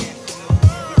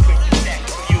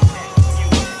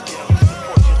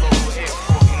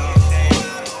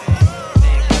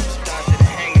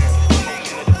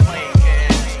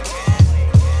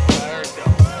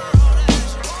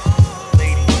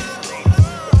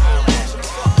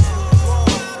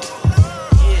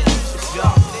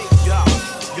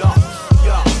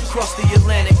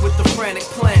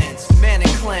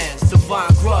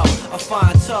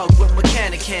 Fine tug with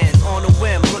mechanic hands on a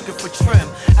whim, looking for trim.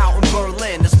 Out in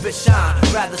Berlin, the spit shine,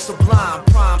 rather sublime.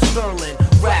 Prime Sterling,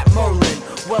 rap Merlin,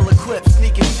 well equipped,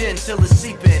 sneaking gin till it's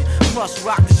seeping. Plus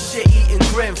rock the shit, eating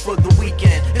grin for the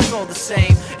weekend. It's all the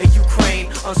same in Ukraine.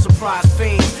 Unsurprised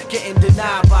fiends getting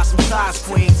denied by some size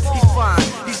queens. He's fine,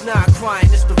 he's not crying,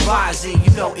 it's the visine.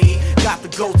 You know E got the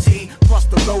goatee, plus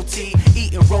the low T,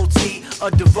 eating roti. A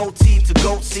devotee to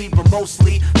goat see, but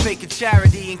mostly fake a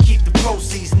charity and keep the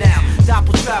proceeds now.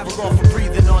 Doppel travel off of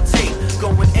breathing on tape,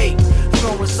 going ape,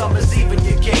 throwing summer's eve in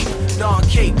your gate.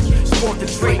 Non-cape, sport the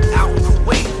drape out in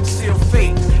Kuwait, seal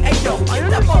fate. Hey yo, get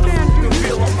that motherfucking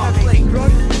feel on my plate.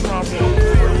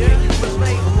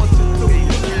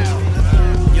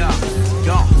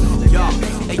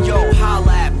 Hey yo,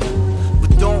 holla at me,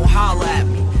 but don't holla at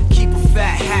me. Keep a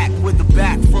fat hack with a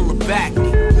back full of acne.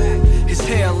 His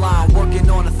hairline working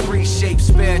on a 3-shape,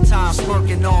 spare time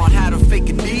smirking on how to fake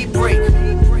a knee break.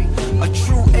 A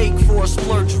true ache for a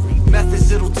splurgery, methods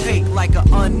it'll take like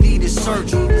an unneeded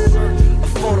surgery. A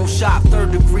Photoshop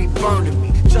 3rd-degree burning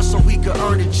me, just so he could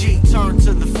earn a G, turn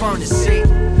to the furnace, see?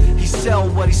 He sell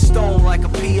what he stole like a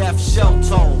PF shell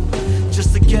toll,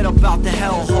 just to get up out the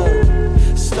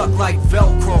hellhole. Stuck like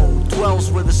Velcro, dwells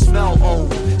where the smell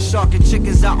old. Sharking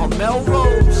chickens out on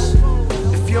Melrose.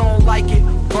 If you don't like it,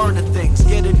 burn the things.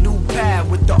 Get a new pad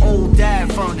with the old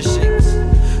dad furnishings.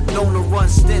 Known to run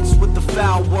stints with the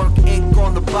foul work. Ink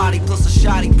on the body plus a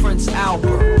shoddy Prince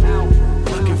Albert.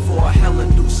 Looking for a hella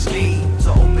new scheme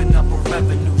to open up a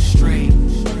revenue stream.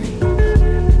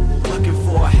 Looking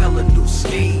for a hella new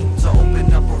scheme to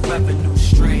open up a revenue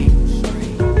stream.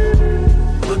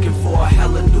 Looking for a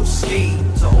hella new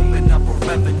scheme to open up a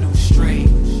revenue stream.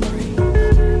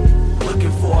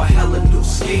 Looking for a hella new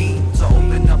scheme to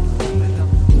open up.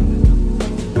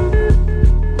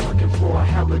 Looking for a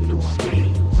hella new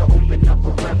scheme to open up a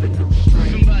revenue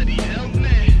stream. Somebody help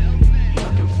me.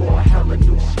 Looking for a hella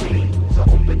new scheme to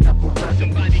open up a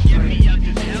revenue stream. Somebody get me out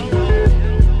this hellhole.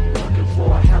 Looking for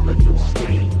a hella new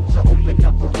scheme to open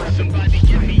up a revenue stream. Somebody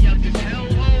get me out this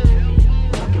hellhole.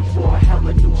 Looking for a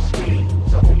hella new scheme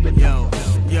to open up.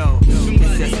 Yo,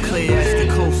 it's as clear as the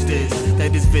coast is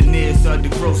that his veneers are the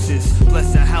grossest.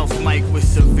 Bless a house mic with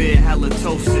severe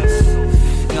halitosis.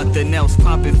 Nothing else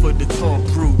popping for the tall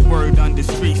brute. Word on the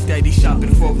streets that he's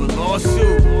shopping for a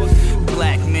lawsuit.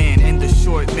 Black man and the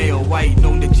short male white,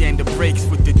 known to jam the brakes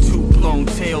with the 2 blown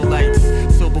tail lights.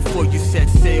 So before you set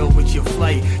sail with your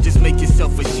flight, just make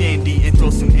yourself a shandy and throw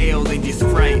some ale in your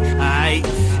Sprite. Alright,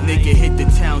 nigga hit the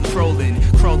town trolling,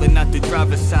 crawling out the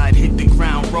driver's side, hit the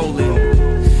ground rolling.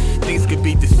 Things could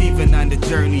be deceiving on the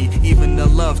journey, even the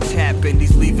love tapping,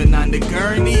 he's leaving on the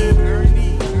gurney.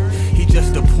 He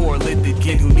just a poor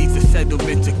litigant who needs a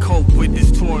settlement to cope with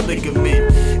his torn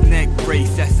ligament. Neck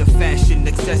brace, that's a fashion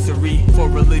accessory for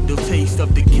a little taste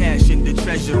of the cash in the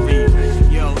treasury.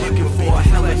 Yo, looking for a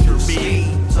hella new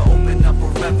scheme to open up a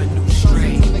revenue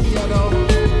stream. Looking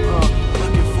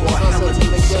for a hella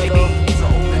new scheme to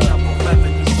open up a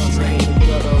revenue stream.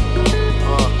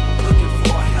 Looking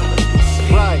for a hella new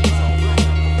scheme. Right.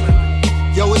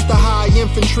 Yo, it's the high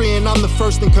infantry and I'm the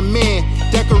first in command.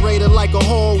 Decorated like a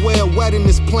hall where a wedding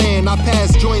is planned. I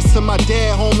pass joints to my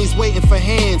dad homies waiting for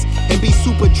hands, and be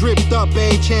super dripped up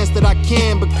every chance that I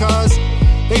can, because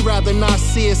they rather not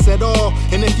see us at all.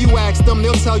 And if you ask them,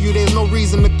 they'll tell you there's no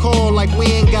reason to call. Like we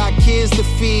ain't got kids to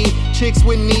feed, chicks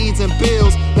with needs and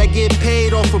bills that get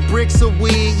paid off of bricks of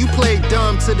weed. You play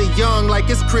dumb to the young like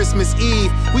it's Christmas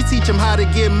Eve. We teach them how to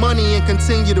get money and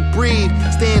continue to breathe.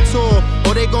 Stand tall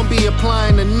or they gon' be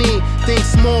applying the knee. Think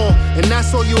small and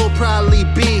that's all you'll probably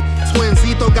be.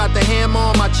 Twinzito got the hammer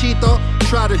on my Cheeto.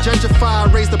 Try to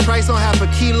gentrify, raise the price on half a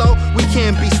kilo. We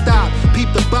can't be stopped,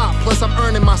 peep the bop, plus I'm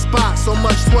earning my spot. So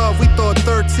much 12, we thought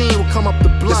 13 would come up the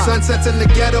block. The sun sets in the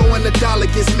ghetto and the dollar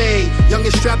gets made. Young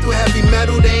and strapped with heavy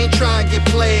metal, they ain't trying to get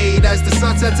played. As the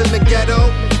sun sets in the ghetto,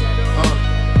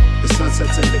 the sun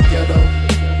sets in the ghetto.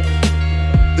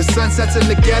 The sun sets in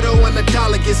the ghetto and the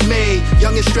dollar gets made.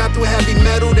 Young and strapped with heavy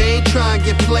metal, they ain't trying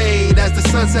to get played. As the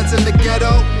sun sets in the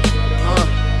ghetto,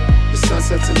 the sun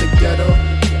sets in the ghetto.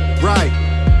 Right.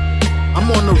 I'm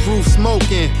on the roof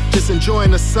smoking, just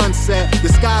enjoying the sunset. The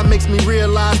sky makes me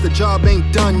realize the job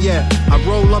ain't done yet. I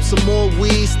roll up some more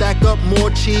weed, stack up more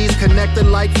cheese, connected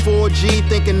like 4G,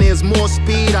 thinking there's more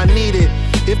speed, I need it.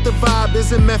 If the vibe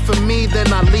isn't meant for me,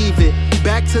 then I leave it.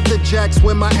 Back to the jacks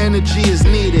where my energy is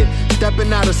needed.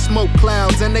 Stepping out of smoke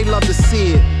clouds and they love to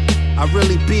see it. I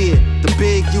really be it, the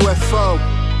big UFO.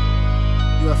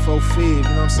 UFO feed, you know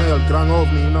what I'm saying? El Gran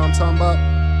OVNI, you know what I'm talking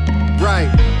about? Right.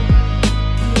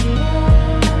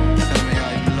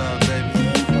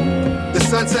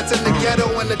 Sunsets in the ghetto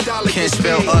and the dollar can't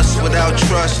spell us without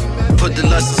trust. Put the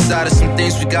lust aside of some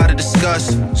things we gotta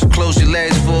discuss. So close your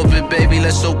legs for a bit, baby,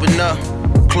 let's open up.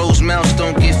 Closed mouths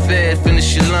don't get fed,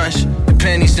 finish your lunch. Your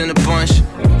panties in a bunch.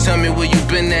 Tell me where you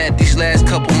been at these last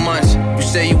couple months. You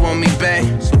say you want me back,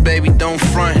 so baby don't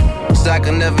front. Cause I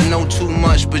can never know too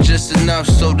much, but just enough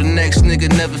so the next nigga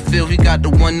never feel he got the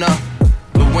one up.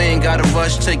 But we ain't gotta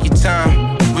rush, take your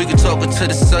time. We can talk until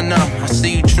the sun up. I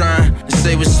see you trying to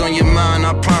say what's on your mind.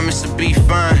 I promise to be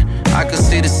fine. I can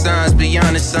see the signs, be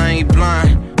honest, I ain't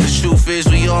blind. The truth is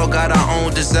we all got our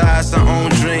own desires, our own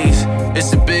dreams.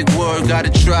 It's a big world,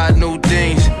 gotta try new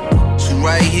things. So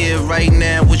right here, right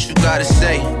now, what you gotta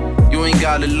say? You ain't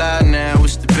gotta lie now,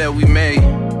 it's the bet we made.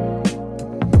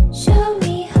 Show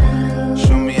me how.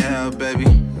 Show me how, baby.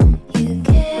 You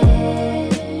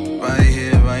can. Right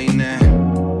here, right now.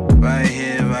 Right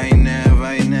here, right now,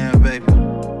 right now, baby.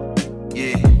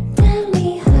 Yeah. Tell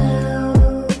me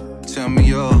how. Tell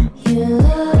me all. You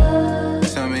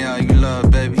love. Tell me how you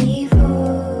love, baby.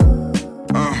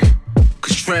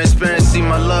 Cause transparency,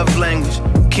 my love language.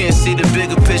 Can't see the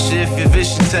bigger picture if your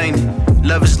vision tainted.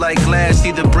 Love is like glass,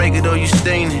 either break it or you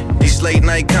stain it. These late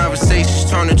night conversations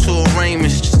turn into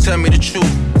arraignments. Just tell me the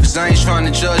truth. Cause I ain't trying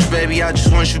to judge, baby, I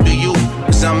just want you to be you.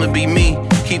 Cause I'ma be me,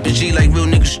 keep it G like real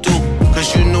niggas do.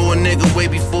 Cause you knew a nigga way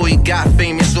before he got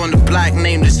famous. On the block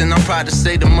nameless, and I'm proud to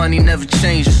say the money never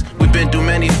changes. We've been through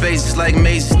many phases like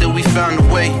mazes, still we found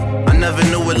a way. I never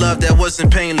knew a love that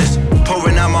wasn't painless.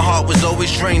 Pouring out my heart was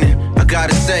always draining. I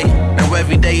gotta say, now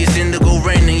every day is indigo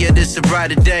raining, yet it's a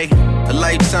brighter day. A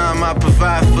lifetime I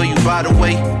provide for you, by the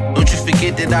way. Don't you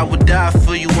forget that I would die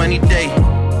for you any day.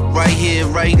 Right here,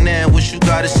 right now, what you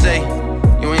gotta say?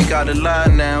 You ain't gotta lie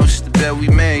now, it's the bet we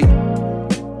made.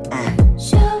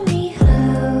 Show me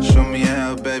how. Show me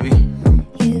how, baby.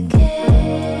 You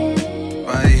can.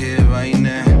 Right here, right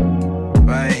now.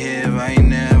 Right here, right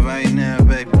now, right now,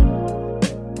 baby.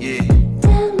 Yeah.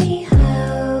 Tell me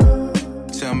how.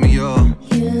 Tell me all.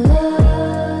 You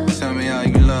love. Tell me how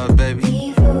you love, baby.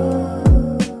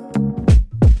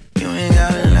 You ain't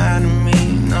gotta lie to me,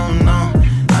 no, no.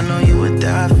 I know you would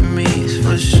die for me, it's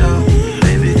for sure.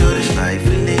 Baby girl, this life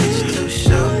it is too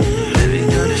short. Baby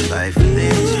girl, this life it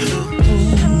is too.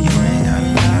 You ain't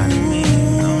gotta lie to me,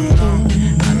 no, no.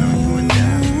 I know you would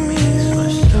die for me, it's for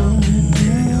sure.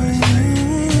 Baby girl, this life it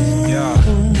is.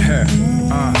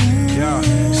 Yeah.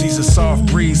 She's a soft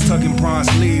breeze, tucking bronze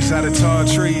leaves out of tall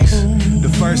trees. The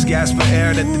first gasp of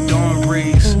air that the dawn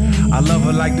breathes. I love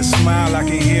her like the smile I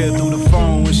can hear through the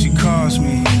phone when she calls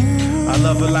me. I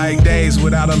love her like days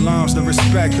without alarms to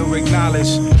respect or acknowledge.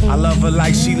 I love her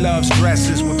like she loves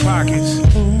dresses with pockets.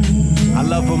 I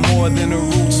love her more than her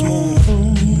roots move.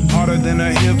 Harder than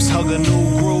her hips hug a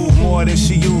new groove. More than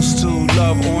she used to.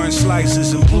 Love orange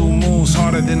slices and blue moons.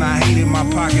 Harder than I hated my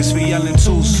pockets for yelling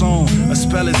too soon. A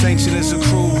spell as ancient as a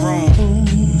crude room.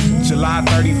 July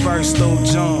 31st through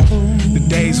June. The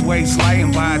days waits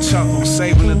lightened by a chuckle.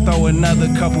 Saving to throw another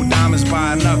couple diamonds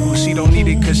by a knuckle. She don't need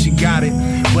it cause she got it.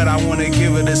 But I wanna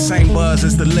give her the same buzz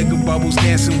as the liquor bubbles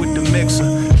dancing with the mixer.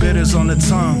 Bitters on the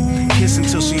tongue, kissing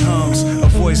till she hums. A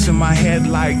voice in my head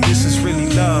like, this is really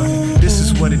love. This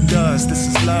is what it does, this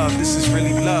is love. This is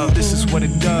really love, this is what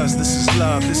it does. This is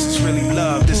love, this is really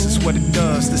love. This is what it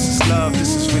does, this is love.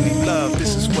 This is really love,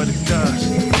 this is what it does.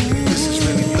 This is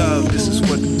really love, this is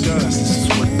what it does. This is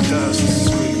what it does, this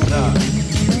is really love.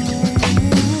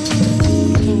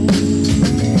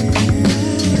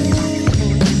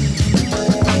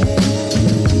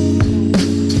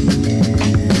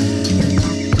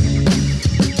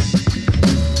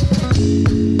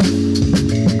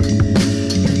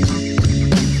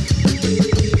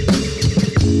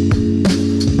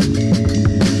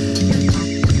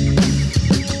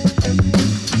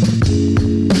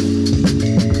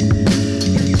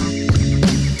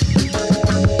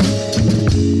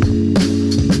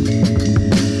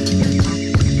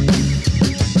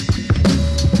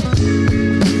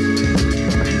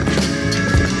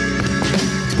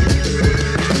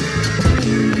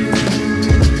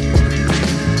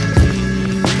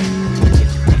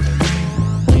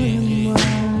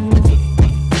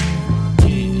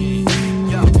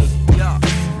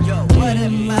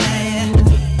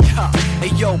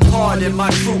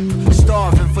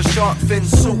 shark fin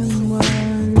soup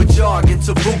with jargon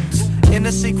to boot. In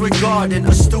a secret garden,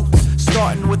 astute,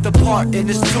 starting with the part in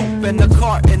his tube and the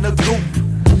cart in the goop.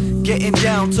 Getting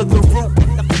down to the root.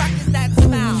 The fuck is that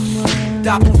smell?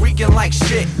 Doppelreeking like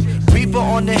shit. Reaper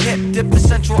on the hip, dip the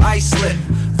central ice slip.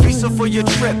 Visa for your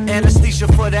trip, anesthesia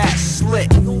for that slit.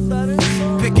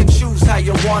 Pick and choose how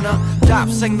you wanna. Dop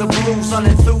sing the blues,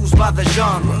 unenthused by the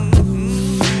genre.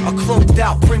 A cloaked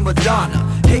out prima donna,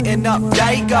 hitting up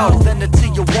Dago, then to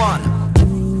Tijuana.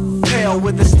 Pale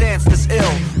with a stance that's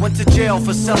ill. Went to jail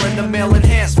for selling the male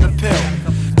enhancement pill.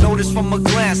 Noticed from a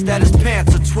glance that his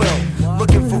pants are twill.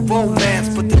 Looking for romance,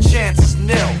 but the chance is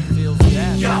nil. Yo,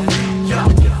 yo,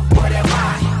 what am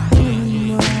I?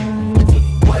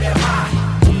 What am I?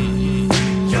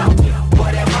 Yo,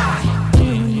 what am I?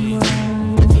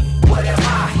 What am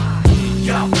I?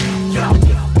 Yo,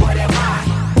 yo, what am I?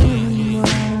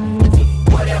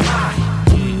 What am I?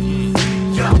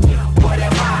 Yo, what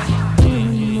am I?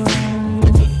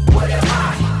 What am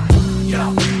I? Yo,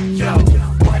 yo,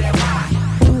 what am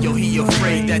I? Yo, he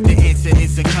afraid that the answer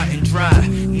isn't cut and dry.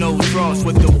 No draws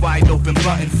with the wide open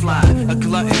button fly. A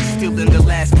glutton stealing the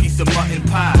last piece of mutton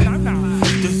pie.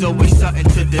 There's always something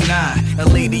to deny. A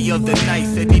lady of the night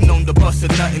said he known to bust a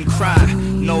nut and cry.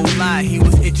 No lie, he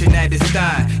was itching at his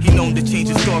thigh. He known to change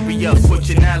his story up,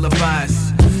 switching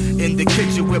alibis. In the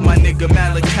kitchen with my nigga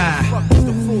Malachi.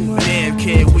 Damn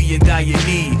kid, we in dire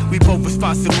need. We both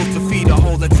responsible to feed a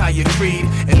whole entire creed.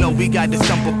 And know we got the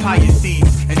some papaya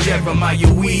seeds and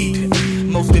Jeremiah weed.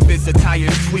 Most of his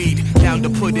attire's tweed. Down to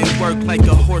put in work like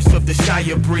a horse of the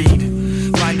Shire breed.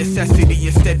 By necessity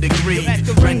instead of greed.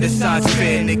 Renaissance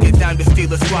fair, nigga down to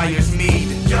steal a squire's mead.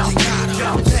 Yo,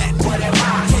 what am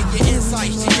I? Take your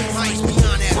insights to new heights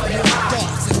beyond that.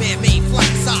 Thoughts and man-made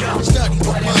flights. I study with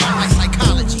my mind like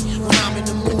psychology. When I'm in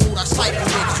the mood, I cycle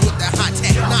mix with that hot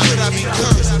technology. Could I be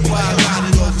cursed while I got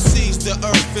it overseas? The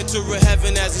earth enter a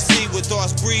heaven as a sea with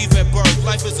thoughts breathe at birth.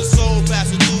 Life is a soul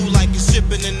passing through like a ship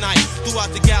in the night.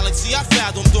 Throughout the galaxy, I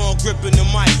fathomed on gripping the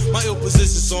mic. My ill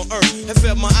positions on earth have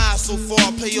fed my eyes so far.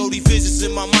 Peyote visions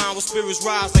in my mind where spirits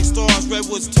rise like stars.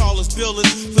 Redwood's tallest buildings.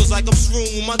 Feels like I'm strewn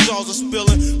when my jaws are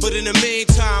spilling. But in the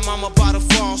meantime, I'm about to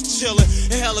falls chilling.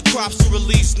 And helicopters to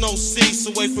release, no cease.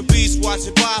 Away for beasts,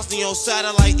 watching Bosnia on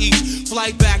satellite east.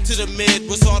 Flight back to the mid,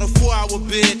 was on a 4-hour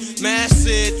bid.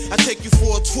 Massive, I take you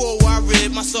for a tour where I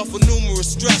rid myself of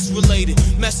numerous stress-related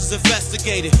messes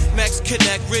investigated. Max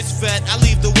Connect, rich vet, I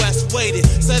leave the West waited.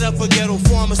 Set up a ghetto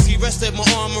pharmacy, rest at my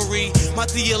armory. My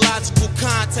theological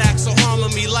contacts are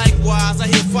harming me likewise. I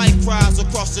hear fight cries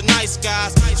across the night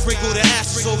skies. Sprinkle the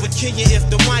ashes over Kenya if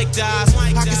the mic dies.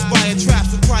 I conspire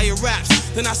traps with prior raps.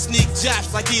 Then I sneak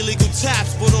japs like illegal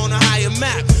taps, but on a higher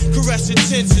map. Caress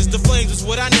intentions, the flames is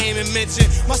what I name and mention.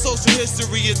 My social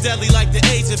history is deadly like the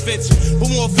AIDS invention, but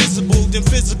more visible than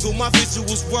physical. My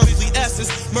visuals worldly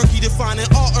essence, murky defining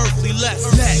all earthly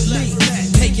lessons.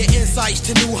 Take your insights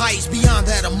to new heights beyond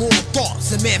that immortal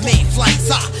thoughts and man-made flights.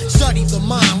 I study the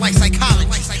mind like psychology.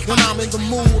 When I'm in the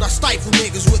mood, I stifle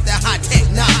niggas with that high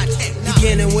technology.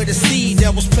 Beginning with a seed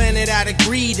that was planted out of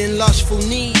greed and lustful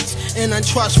needs. An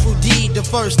untrustful deed. The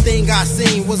first thing I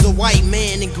seen was a white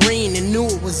man in green and knew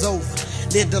it was over.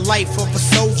 Lived the life of a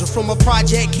soldier from a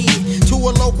project kid to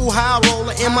a local high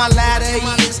roller in my latter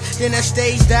years. Then that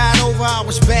stage died over, I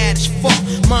was bad as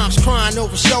fuck. Mom's crying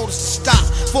over shoulders to stop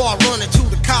before I run into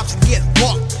the cops and get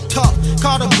bucked. Tough,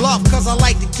 called a bluff cause I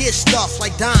like to get stuff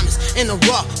like diamonds in the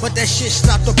rough. But that shit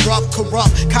stopped abrupt,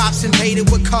 corrupt. Cops invaded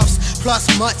with cuffs,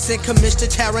 plus mutts and commenced to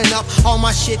tearing up all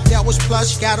my shit that was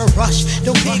plush. Gotta rush,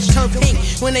 them pigs turn pink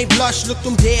when they blush. Look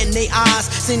them dead in they eyes,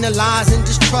 seen the lies and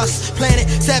distrust. Planted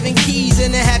 7 keys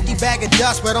in a hefty bag of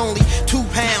dust, but only 2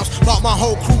 pounds. Brought my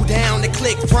whole crew down, the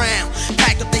click frown.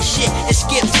 Packed up their shit and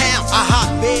skipped town. I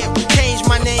hot bail, changed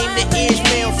my name to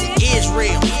Ishmael from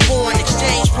Israel. Foreign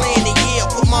exchange playing the year,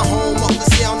 put my home up the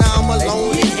cell, now I'm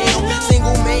alone in hell.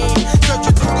 Single man,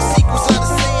 searching through the secrets of the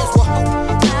sands.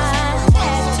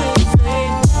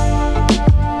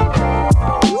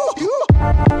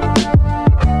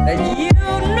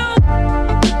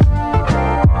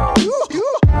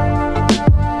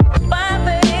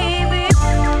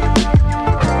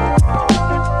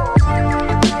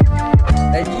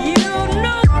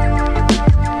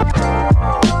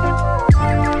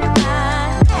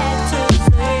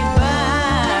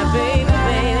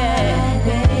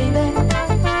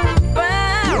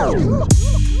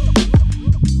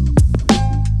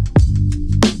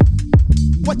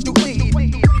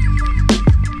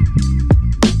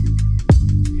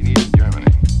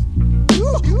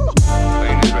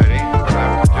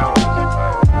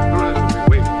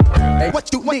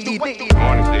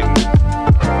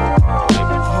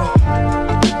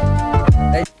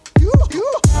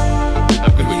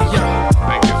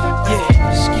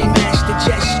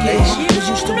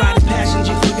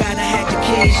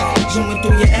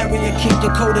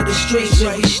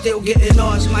 still getting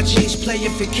ours. My G's playing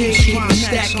for kids. Keep me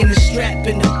stacking the strap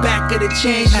in the back of the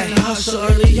chains. And the hustle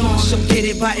early on, so get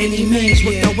it by any means.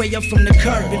 Worked our way up from the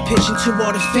curb and pitching to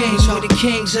all the fans. We're the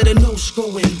kings of the new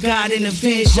school and God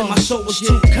intervenes. And my soul was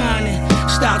too kind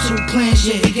and style too clean.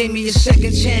 So he gave me a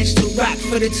second chance to rock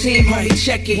for the team. Homie,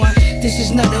 check it. This is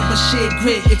nothing but shit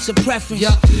grit. It's a preference.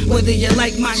 Whether you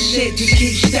like my shit, just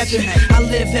keep stepping. I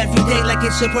live every day like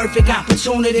it's a perfect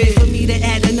opportunity for me to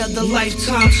add another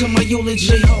lifetime to my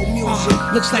eulogy.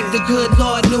 Looks like the good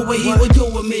Lord knew what he would do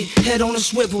with me. Head on a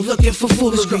swivel, looking for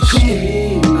foolery.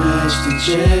 Ski master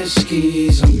jet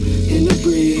skis, I'm in the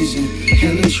breeze and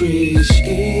hella trees.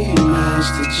 Ski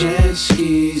master jet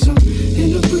skis, I'm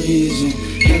in the breeze and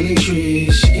hella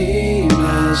trees. Ski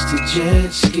master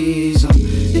jet skis, I'm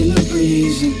in the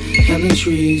breeze and hella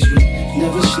trees. We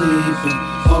never sleeping,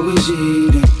 always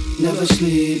eating, never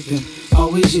sleeping,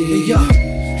 always eating.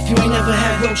 If you ain't never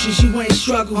had roaches, you ain't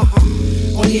struggle.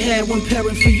 Only had one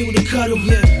parent for you to cuddle.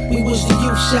 We was the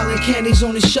youth selling candies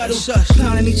on the shuttle,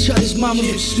 clowning each other's mamas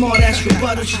with smart ass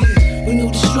rebuttals. We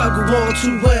knew the struggle all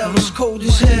too well. It's cold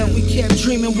as hell. We kept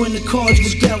dreaming when the cards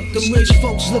was dealt. The rich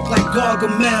folks look like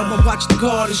Gargamel, but watch the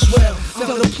guard as well.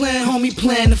 Fell the plan, homie,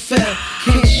 plan to fail.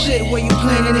 Can't shit where you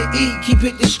planning to eat. Keep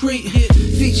it discreet.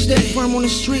 Feet stay firm on the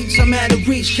streets. I'm out of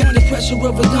reach. Count the pressure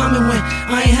of a diamond when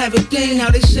I ain't have a thing.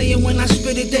 How they say it when I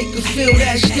spit it, they could feel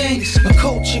that sting. A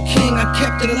culture king, I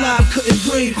kept it alive, couldn't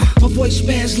breathe. My voice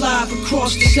spans live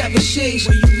across the 7 seas.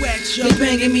 Where you at, yo? They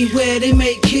banging me where they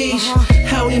make keys.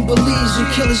 Out in Belize and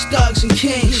killers, thugs and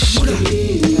kings.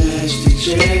 Ski master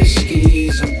jet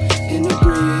skis, I'm in the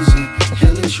breeze and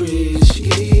hella trees.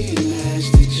 Ski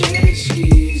master jet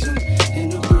skis, I'm in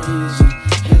the breeze and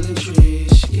hella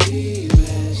trees. Ski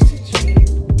master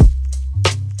jet.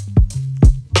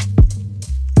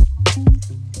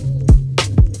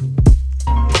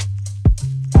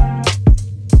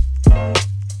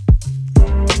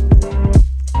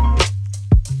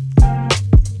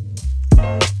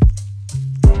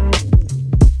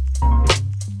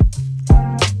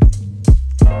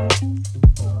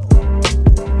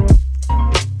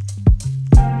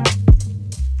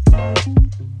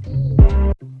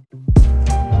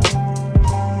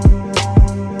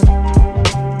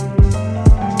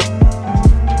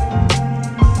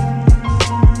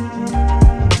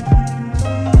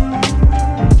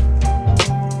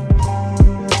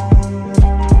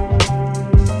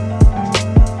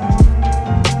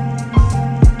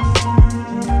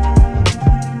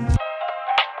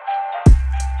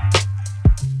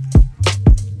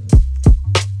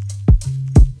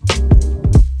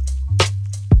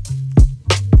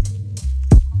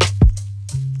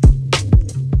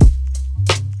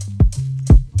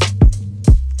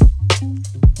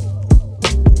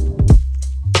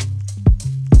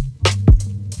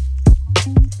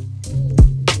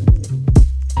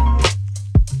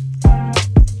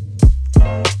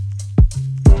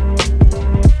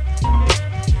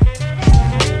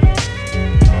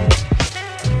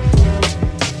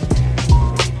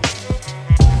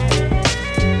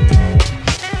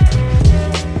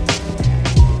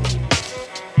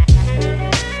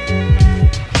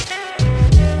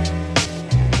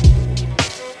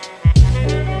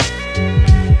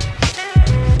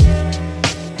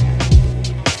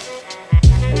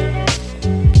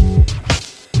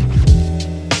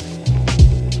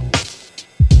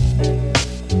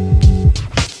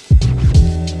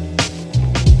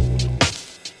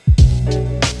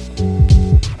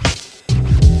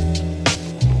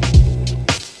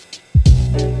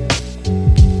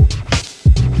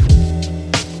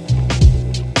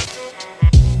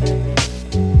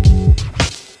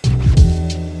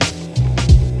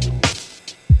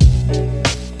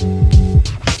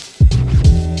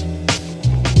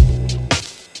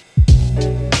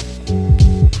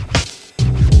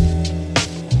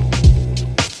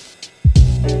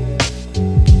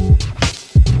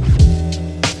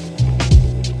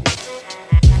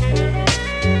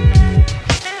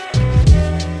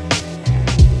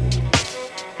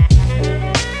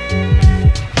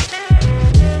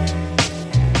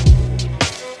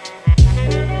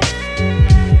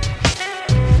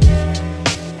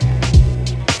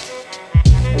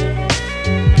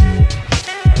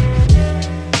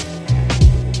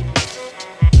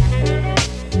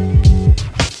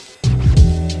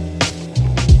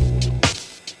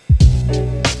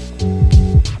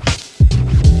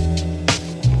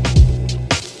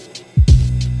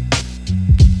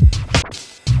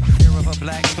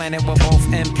 planet, we're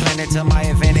both implanted to my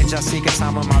advantage. I seek a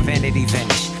time when my vanity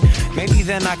vanish. Maybe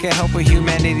then I can help with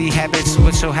humanity habits,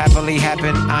 which will happily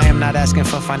happen. I am not asking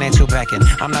for financial backing.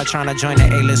 I'm not trying to join the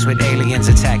A-list with aliens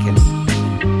attacking.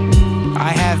 I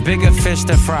have bigger fish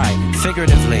to fry,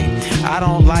 figuratively. I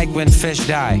don't like when fish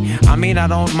die. I mean, I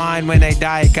don't mind when they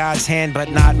die at God's hand,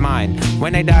 but not mine.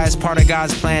 When they die as part of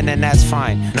God's plan, then that's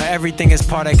fine. Now everything is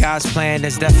part of God's plan.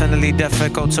 It's definitely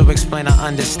difficult to explain or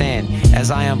understand,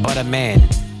 as I am but a man.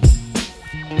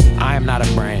 I am not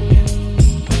a brand.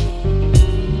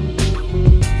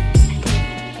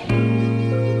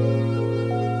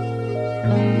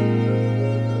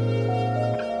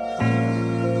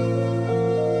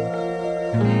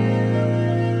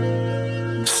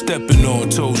 Stepping on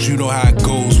toes, you know how it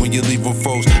goes when you leave them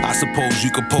froze. I suppose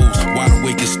you could pose, wide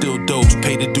awake and still doze.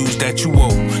 Pay the dues that you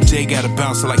owe. Jay got a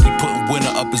bouncer like he putting winter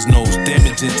up his nose.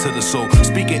 Damaging to the soul.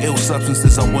 Speaking ill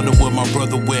substances, I wonder where my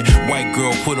brother went. White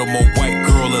girl put him on white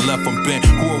girl and left him bent.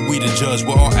 Who are we to judge?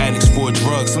 We're all addicts for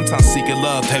drugs. Sometimes seeking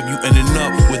love have you ending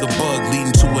up with a bug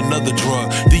leading to another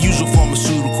drug. The usual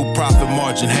pharmaceutical profit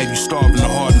margin have you starving or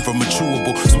hardened from a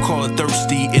chewable. Some call it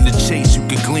thirsty. In the chase you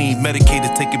can glean.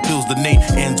 Medicated taking pills, the name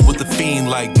ends with a fiend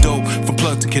like dope. From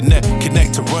plug to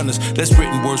connect to runners. That's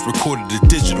written words recorded to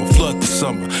digital. Flood the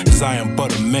summer, as I am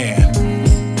but a man.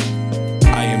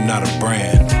 I am not a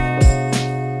brand.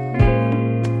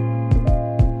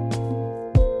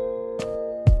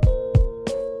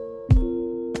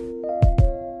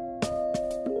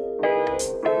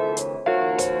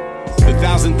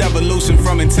 Evolution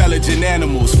from intelligent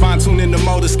animals. Fine-tuning the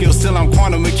motor skills till I'm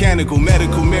quantum mechanical.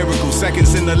 Medical miracle.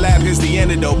 Seconds in the lab, here's the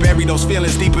antidote. Bury those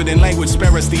feelings deeper than language.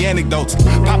 Spare us the anecdotes.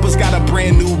 Papa's got a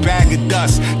brand new bag of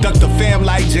dust. Duck the fam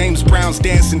like James Brown's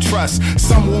Dancing Trust.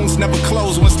 Some wounds never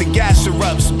close once the gas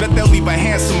erupts. Bet they'll leave a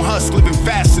handsome husk living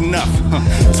fast enough.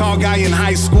 Tall guy in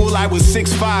high school, I was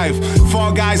 6'5".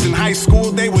 Fall guys in high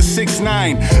school, they were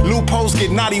 6'9". Loopholes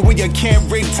get naughty when you can't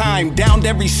rig time. Downed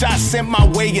every shot sent my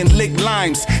way and licked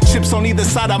limes. Chips on either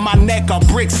side of my neck are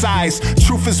brick size.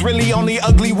 Truth is really only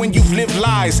ugly when you've lived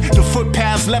lies. The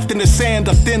footpaths left in the sand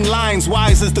are thin lines.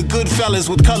 Wise as the good fellas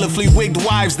with colorfully wigged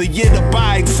wives. The year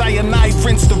abides, cyanide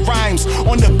rinse the rhymes.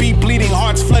 On the beat bleeding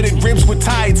hearts, flooded ribs with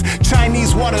tides.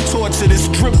 Chinese water torture, this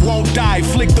drip won't die.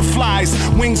 Flick the flies,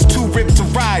 wings too ripped to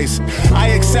rise. I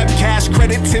accept cash,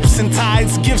 credit, tips and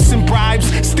tides. Gifts and bribes,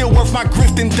 still worth my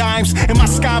grift and dimes. And my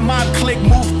sky mob click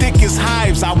move thick as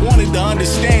hives. I wanted to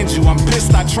understand you, I'm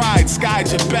pissed I tried.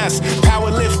 Sky's your best, power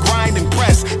lift, grind and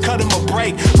press. Cut him a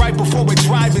break right before a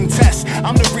driving test.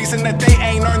 I'm the reason that they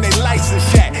ain't earned their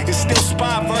license yet. It's still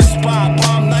spy versus spy,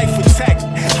 bomb knife attack.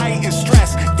 Height and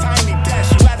stress, tiny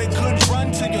dash. You had a good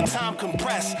run till your time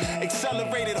compressed.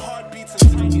 Accelerated heartbeats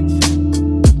and tiny.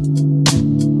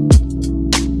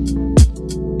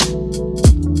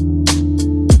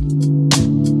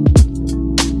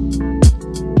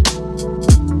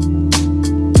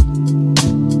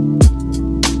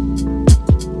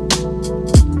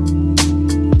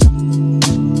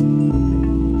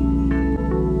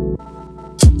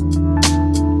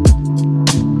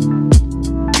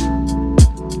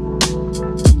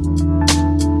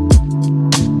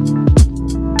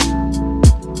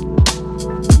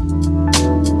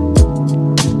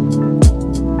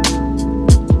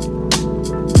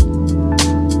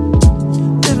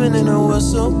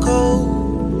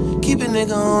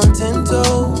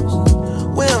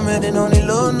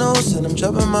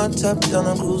 Top down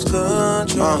on cruise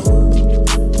control.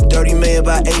 30 million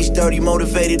by age 30,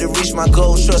 motivated to reach my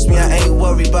goals. Trust me, I ain't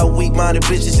worried about weak-minded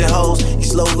bitches and hoes.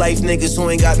 These low-life niggas who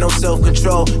ain't got no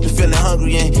self-control. Been feeling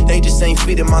hungry and they just ain't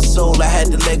feeding my soul. I had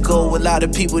to let go a lot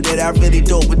of people that I really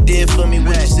don't, but did for me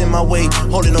was just in my way.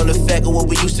 Holding on the fact of what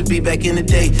we used to be back in the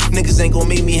day. Niggas ain't gon'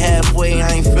 meet me halfway, I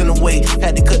ain't finna wait.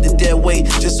 Had to cut the dead weight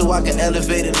just so I can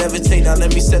elevate and levitate. Now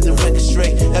let me set the record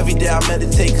straight. Every day I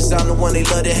meditate, cause I'm the one they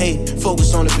love to hate.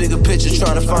 Focus on the bigger picture,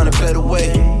 trying to find a better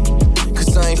way.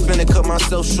 Cause I ain't finna cut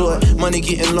myself short. Money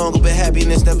getting longer, but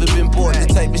happiness never been bought. The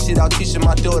type of shit I'll teach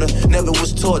my daughter never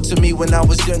was taught to me when I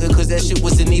was younger, cause that shit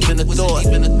wasn't even a thought.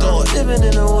 Living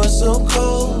in a world so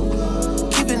cold,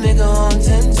 keep a nigga on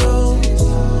 10 toes.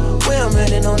 Where I'm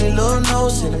heading only Lord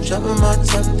knows, and I'm dropping my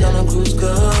top down on cruise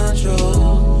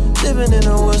control. Living in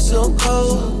a world so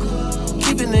cold,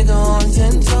 keep a nigga on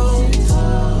 10 toes.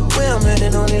 Where I'm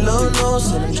heading only Lord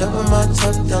knows, and I'm dropping my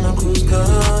top down on cruise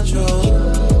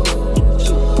control.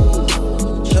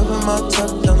 Dropping my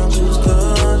top down on cruise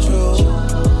control.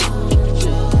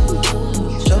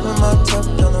 Dropping my top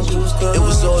down on cruise control. It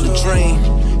was all a dream.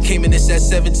 Came in this at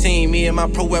 17, me and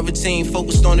my pro-ever team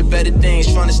focused on the better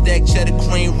things. Trying to stack cheddar,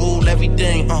 cream, rule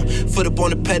everything. Foot up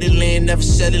on the pedaling, never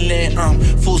settling.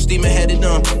 Full steam ahead of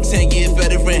them, 10-year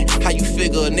veteran. How you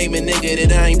figure? Name a nigga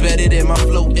that I ain't better than. My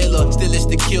flow iller, still it's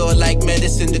the cure like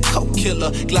medicine, the coke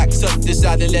killer. Glock tucked this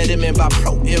out and let him in by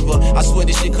pro-era. I swear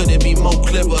this shit couldn't be more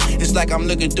clever. It's like I'm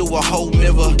looking through a whole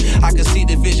mirror. I can see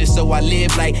the vision, so I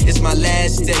live like it's my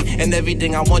last day. And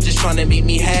everything I want just trying to meet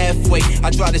me halfway.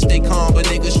 I try to stay calm, but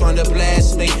niggas trying to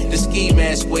blast me. The ski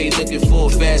mask way, looking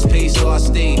for a fast pace, so I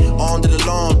stay on to the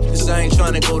lawn. Cause I ain't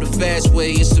trying to go the fast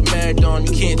way. It's a marathon,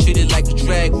 you can't treat it like a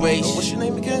drag race. What's your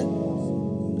name again?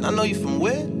 I know you from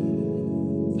where?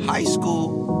 High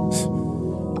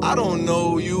school. I don't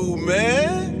know you,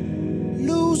 man.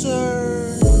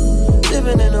 Loser.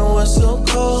 Living in a world so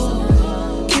cold.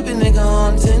 Keep a nigga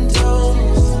on 10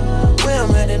 toes. Where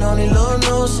I'm headed, only Lord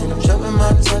knows. And I'm dropping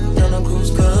my top down on cruise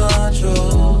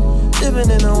control.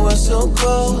 Living in a world so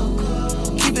cold.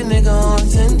 Keep a nigga on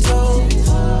 10 toes.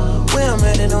 Where I'm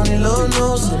headed, only Lord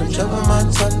knows. And I'm dropping my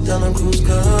top down on cruise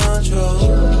control.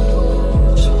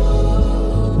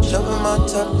 Dropping my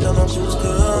top down on cruise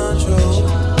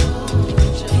control.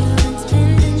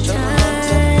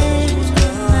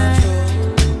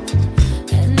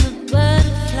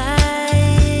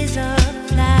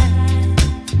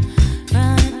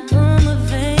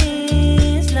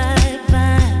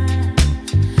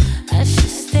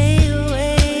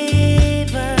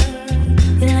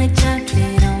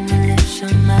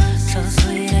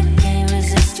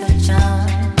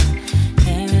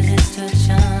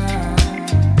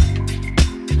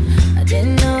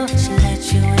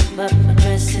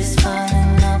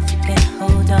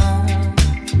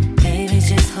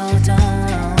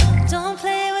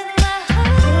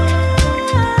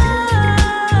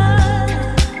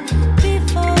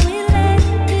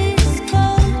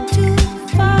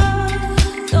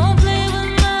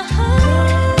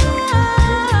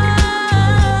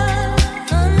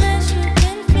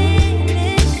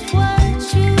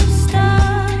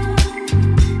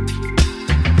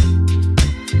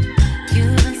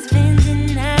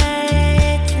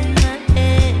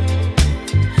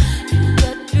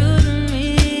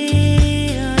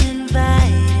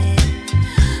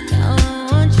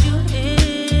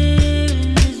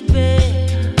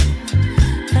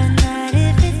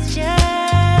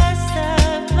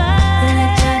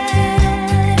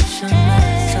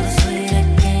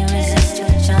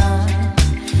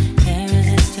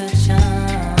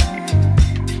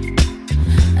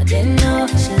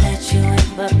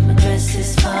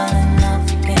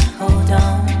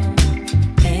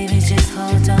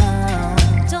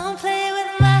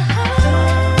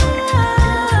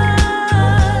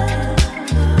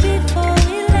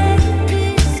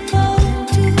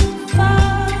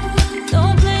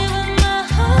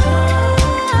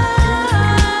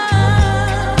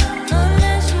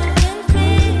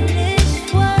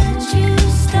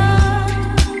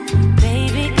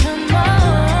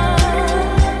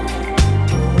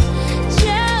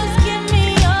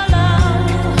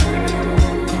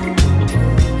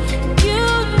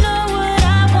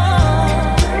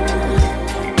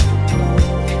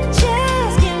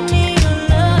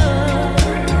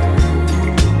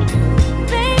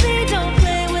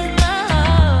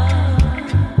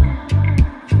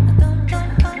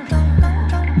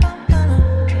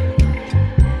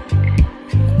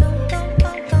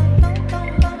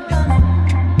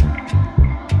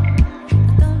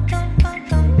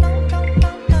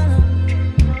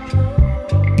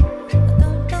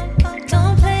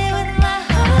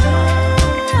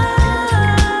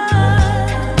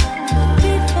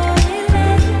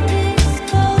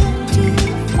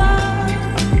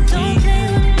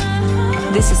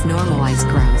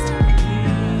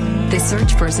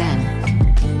 Search for Zen.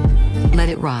 Let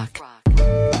it rock.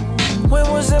 When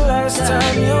was the last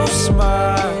time you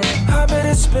smiled? I bet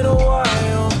it's been a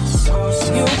while.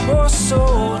 You poor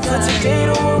soul. Not today,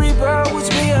 don't worry about what's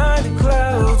behind the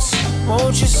clouds.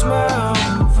 Won't you smile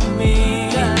for me?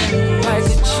 Like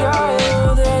a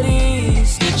child at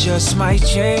ease. It just might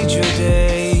change your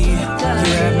day. You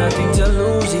have nothing to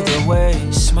lose either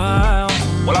way. Smile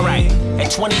for me. Well, alright. At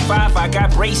 25, I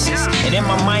got braces. And in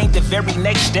my mind, the very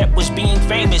next step was being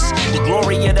famous. The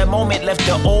glory of the moment left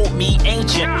the old me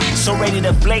ancient. So ready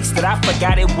to flex that I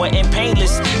forgot it wasn't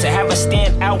painless. To have a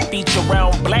standout feature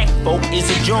around black folk is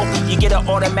a joke. You get an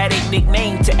automatic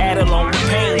nickname to add along with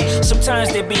pain.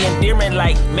 Sometimes they be endearing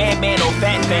like man or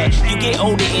fat. You get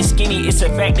older and skinny, it's a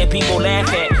fact that people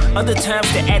laugh at. Other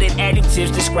times the added adjectives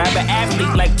describe an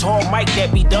athlete like tall Mike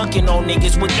that be dunking on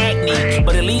niggas with acne.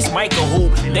 But at least Mike a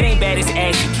hoop, that ain't bad as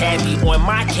ashy candy. Or in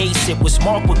my case, it was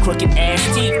marked with crooked ass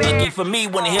teeth. Lucky for me,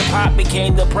 when hip hop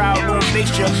became the proud new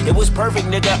fixture, it was perfect,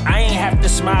 nigga. I ain't have to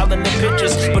smile in the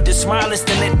pictures, but the smile is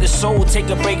to let the soul take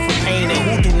a break from pain. And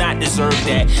who do not deserve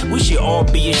that? We should all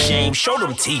be ashamed. Show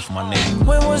them teeth, my nigga.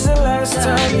 When was the last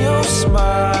time you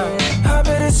smiled? I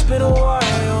bet it's been a while.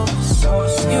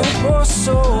 You poor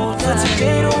soul, for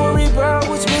today don't worry about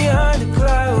what's behind the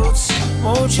clouds.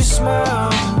 Won't you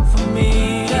smile for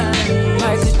me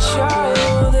like a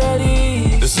child that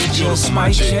is? This is just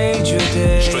might change your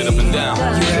day. Straight up and down.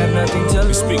 You have nothing to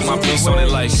lose. Speak my piece on it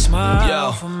like,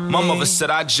 yo, my mother said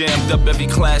I jammed up every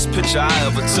class picture I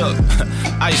ever took.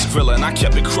 Ice griller and I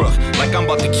kept it crook, like I'm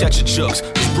about to catch a jukes.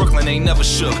 Cause Brooklyn ain't never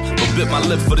shook, but bit my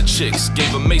lip for the chicks. Gave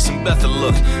her Mason Beth a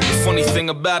look. The funny thing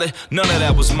about it, none of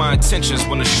that was my intentions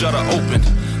when the shutter opened.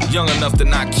 Young enough to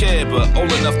not care, but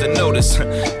old enough to notice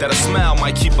that a smile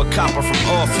might keep a copper from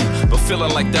off you. But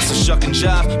feeling like that's a shuck and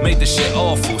jive made the shit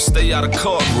awful. Stay out of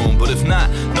courtroom, but if not,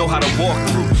 know how to walk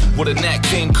through. With a Nat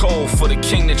King Cole for the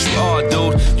king that you are,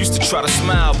 dude. Used to try to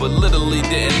smile, but literally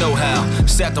didn't know how.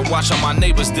 Sat to watch how my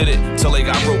neighbors did it till they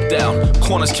got roped out.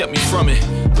 Corners kept me from it,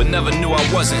 but never knew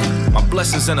I wasn't. My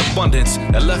blessings in abundance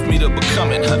that left me to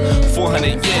becoming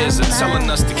 400 years of telling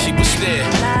us to keep us there.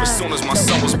 But as soon as my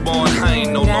son was born, I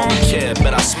ain't no longer care.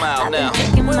 Bet I smile now.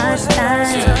 Taking my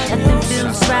time, nothing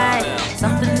feels right.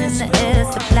 Something in the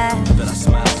air supply. Bet I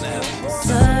smile now.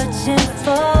 Searching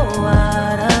for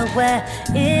water where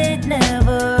it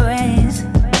never rains.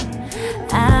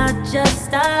 I just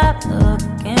stopped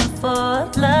looking for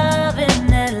love in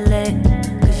LA.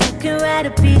 Cause you can ride a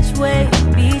beach wave,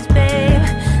 beach babe.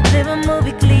 Live a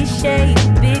movie cliche,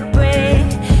 big break.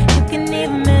 You can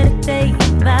even meditate,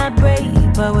 vibrate.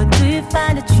 But where do you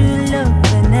find a true love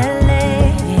in LA?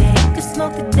 Yeah, you can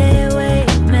smoke the day away,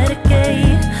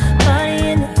 medicate. Party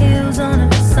in the hills on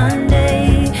a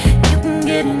Sunday. You can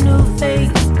get a new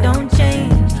face, don't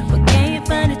change. But can you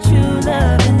find a true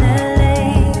love in LA?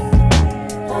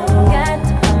 Got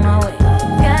to find my way,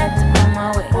 got to find my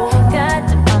way, got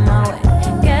to find my way.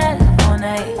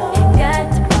 California, got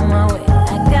to find my way,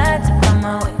 I got to find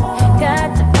my way, got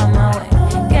to find my way.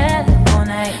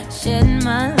 California, shedding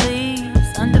my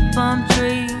leaves under palm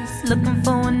trees, looking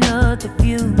for another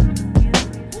view.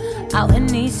 Out in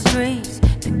these streets,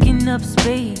 picking up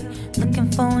speed, looking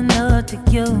for another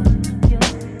you.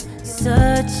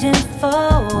 Searching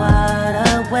for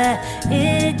water where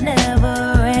it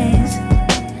never rains.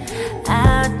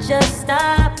 I just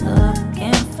stopped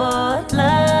looking for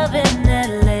love in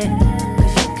LA.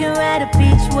 Cause you can ride a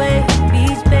beach wave,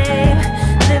 beach babe.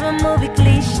 Live a movie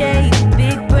cliche,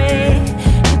 big break.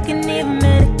 You can even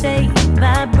meditate,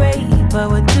 vibrate.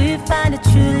 But where do you find a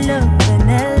true love in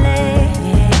LA?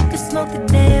 Yeah, you can smoke the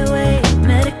day away,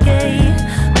 medicate.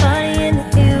 Party in the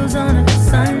hills on a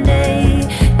Sunday.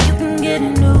 You can get a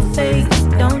new face,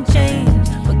 don't change.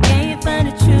 But can you find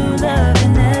a true love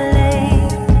in LA?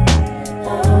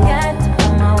 Got to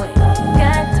find my way,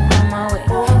 got to find my way,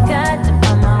 got to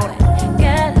find my way.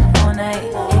 California,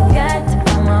 got to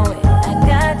find my way, I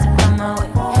got to find my way,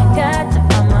 got to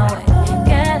find my way.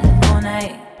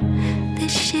 California.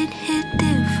 This shit hit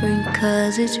different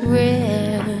cause it's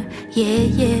rare, yeah,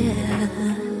 yeah.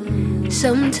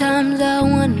 Sometimes I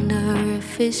wonder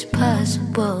if it's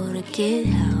possible to get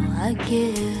how I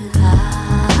get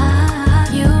high.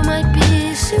 You might be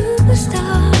a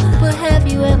superstar, but have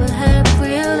you ever had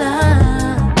real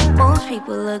love? Most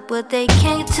people look but they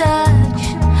can't touch.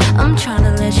 I'm trying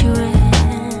to let you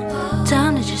in.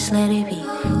 Time to just let it be.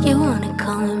 You wanna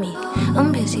call on me,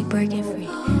 I'm busy breaking free.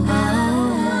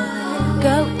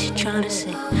 Girl, what you trying to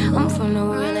say? I'm from the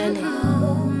real LA.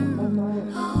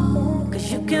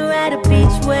 Cause you can ride a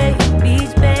beach wave,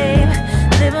 beach babe.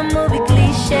 Live a movie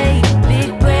cliche,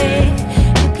 big break.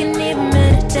 You can even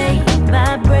meditate,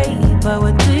 vibrate. But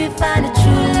where do you find a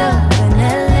true love in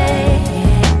LA?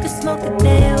 You can smoke the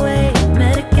day away,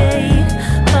 medicate.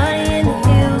 Party in the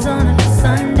hills on a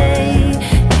Sunday.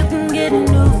 You can get a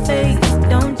new face,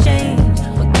 don't change.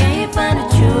 But can you find a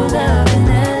true love in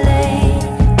LA?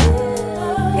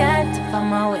 Got to find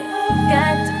my way,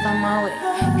 got to find my way,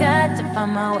 got to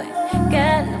find my way.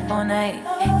 California,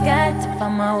 got to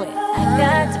find my way, I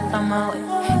got to find my way,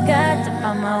 got to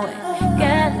find my way.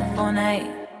 California.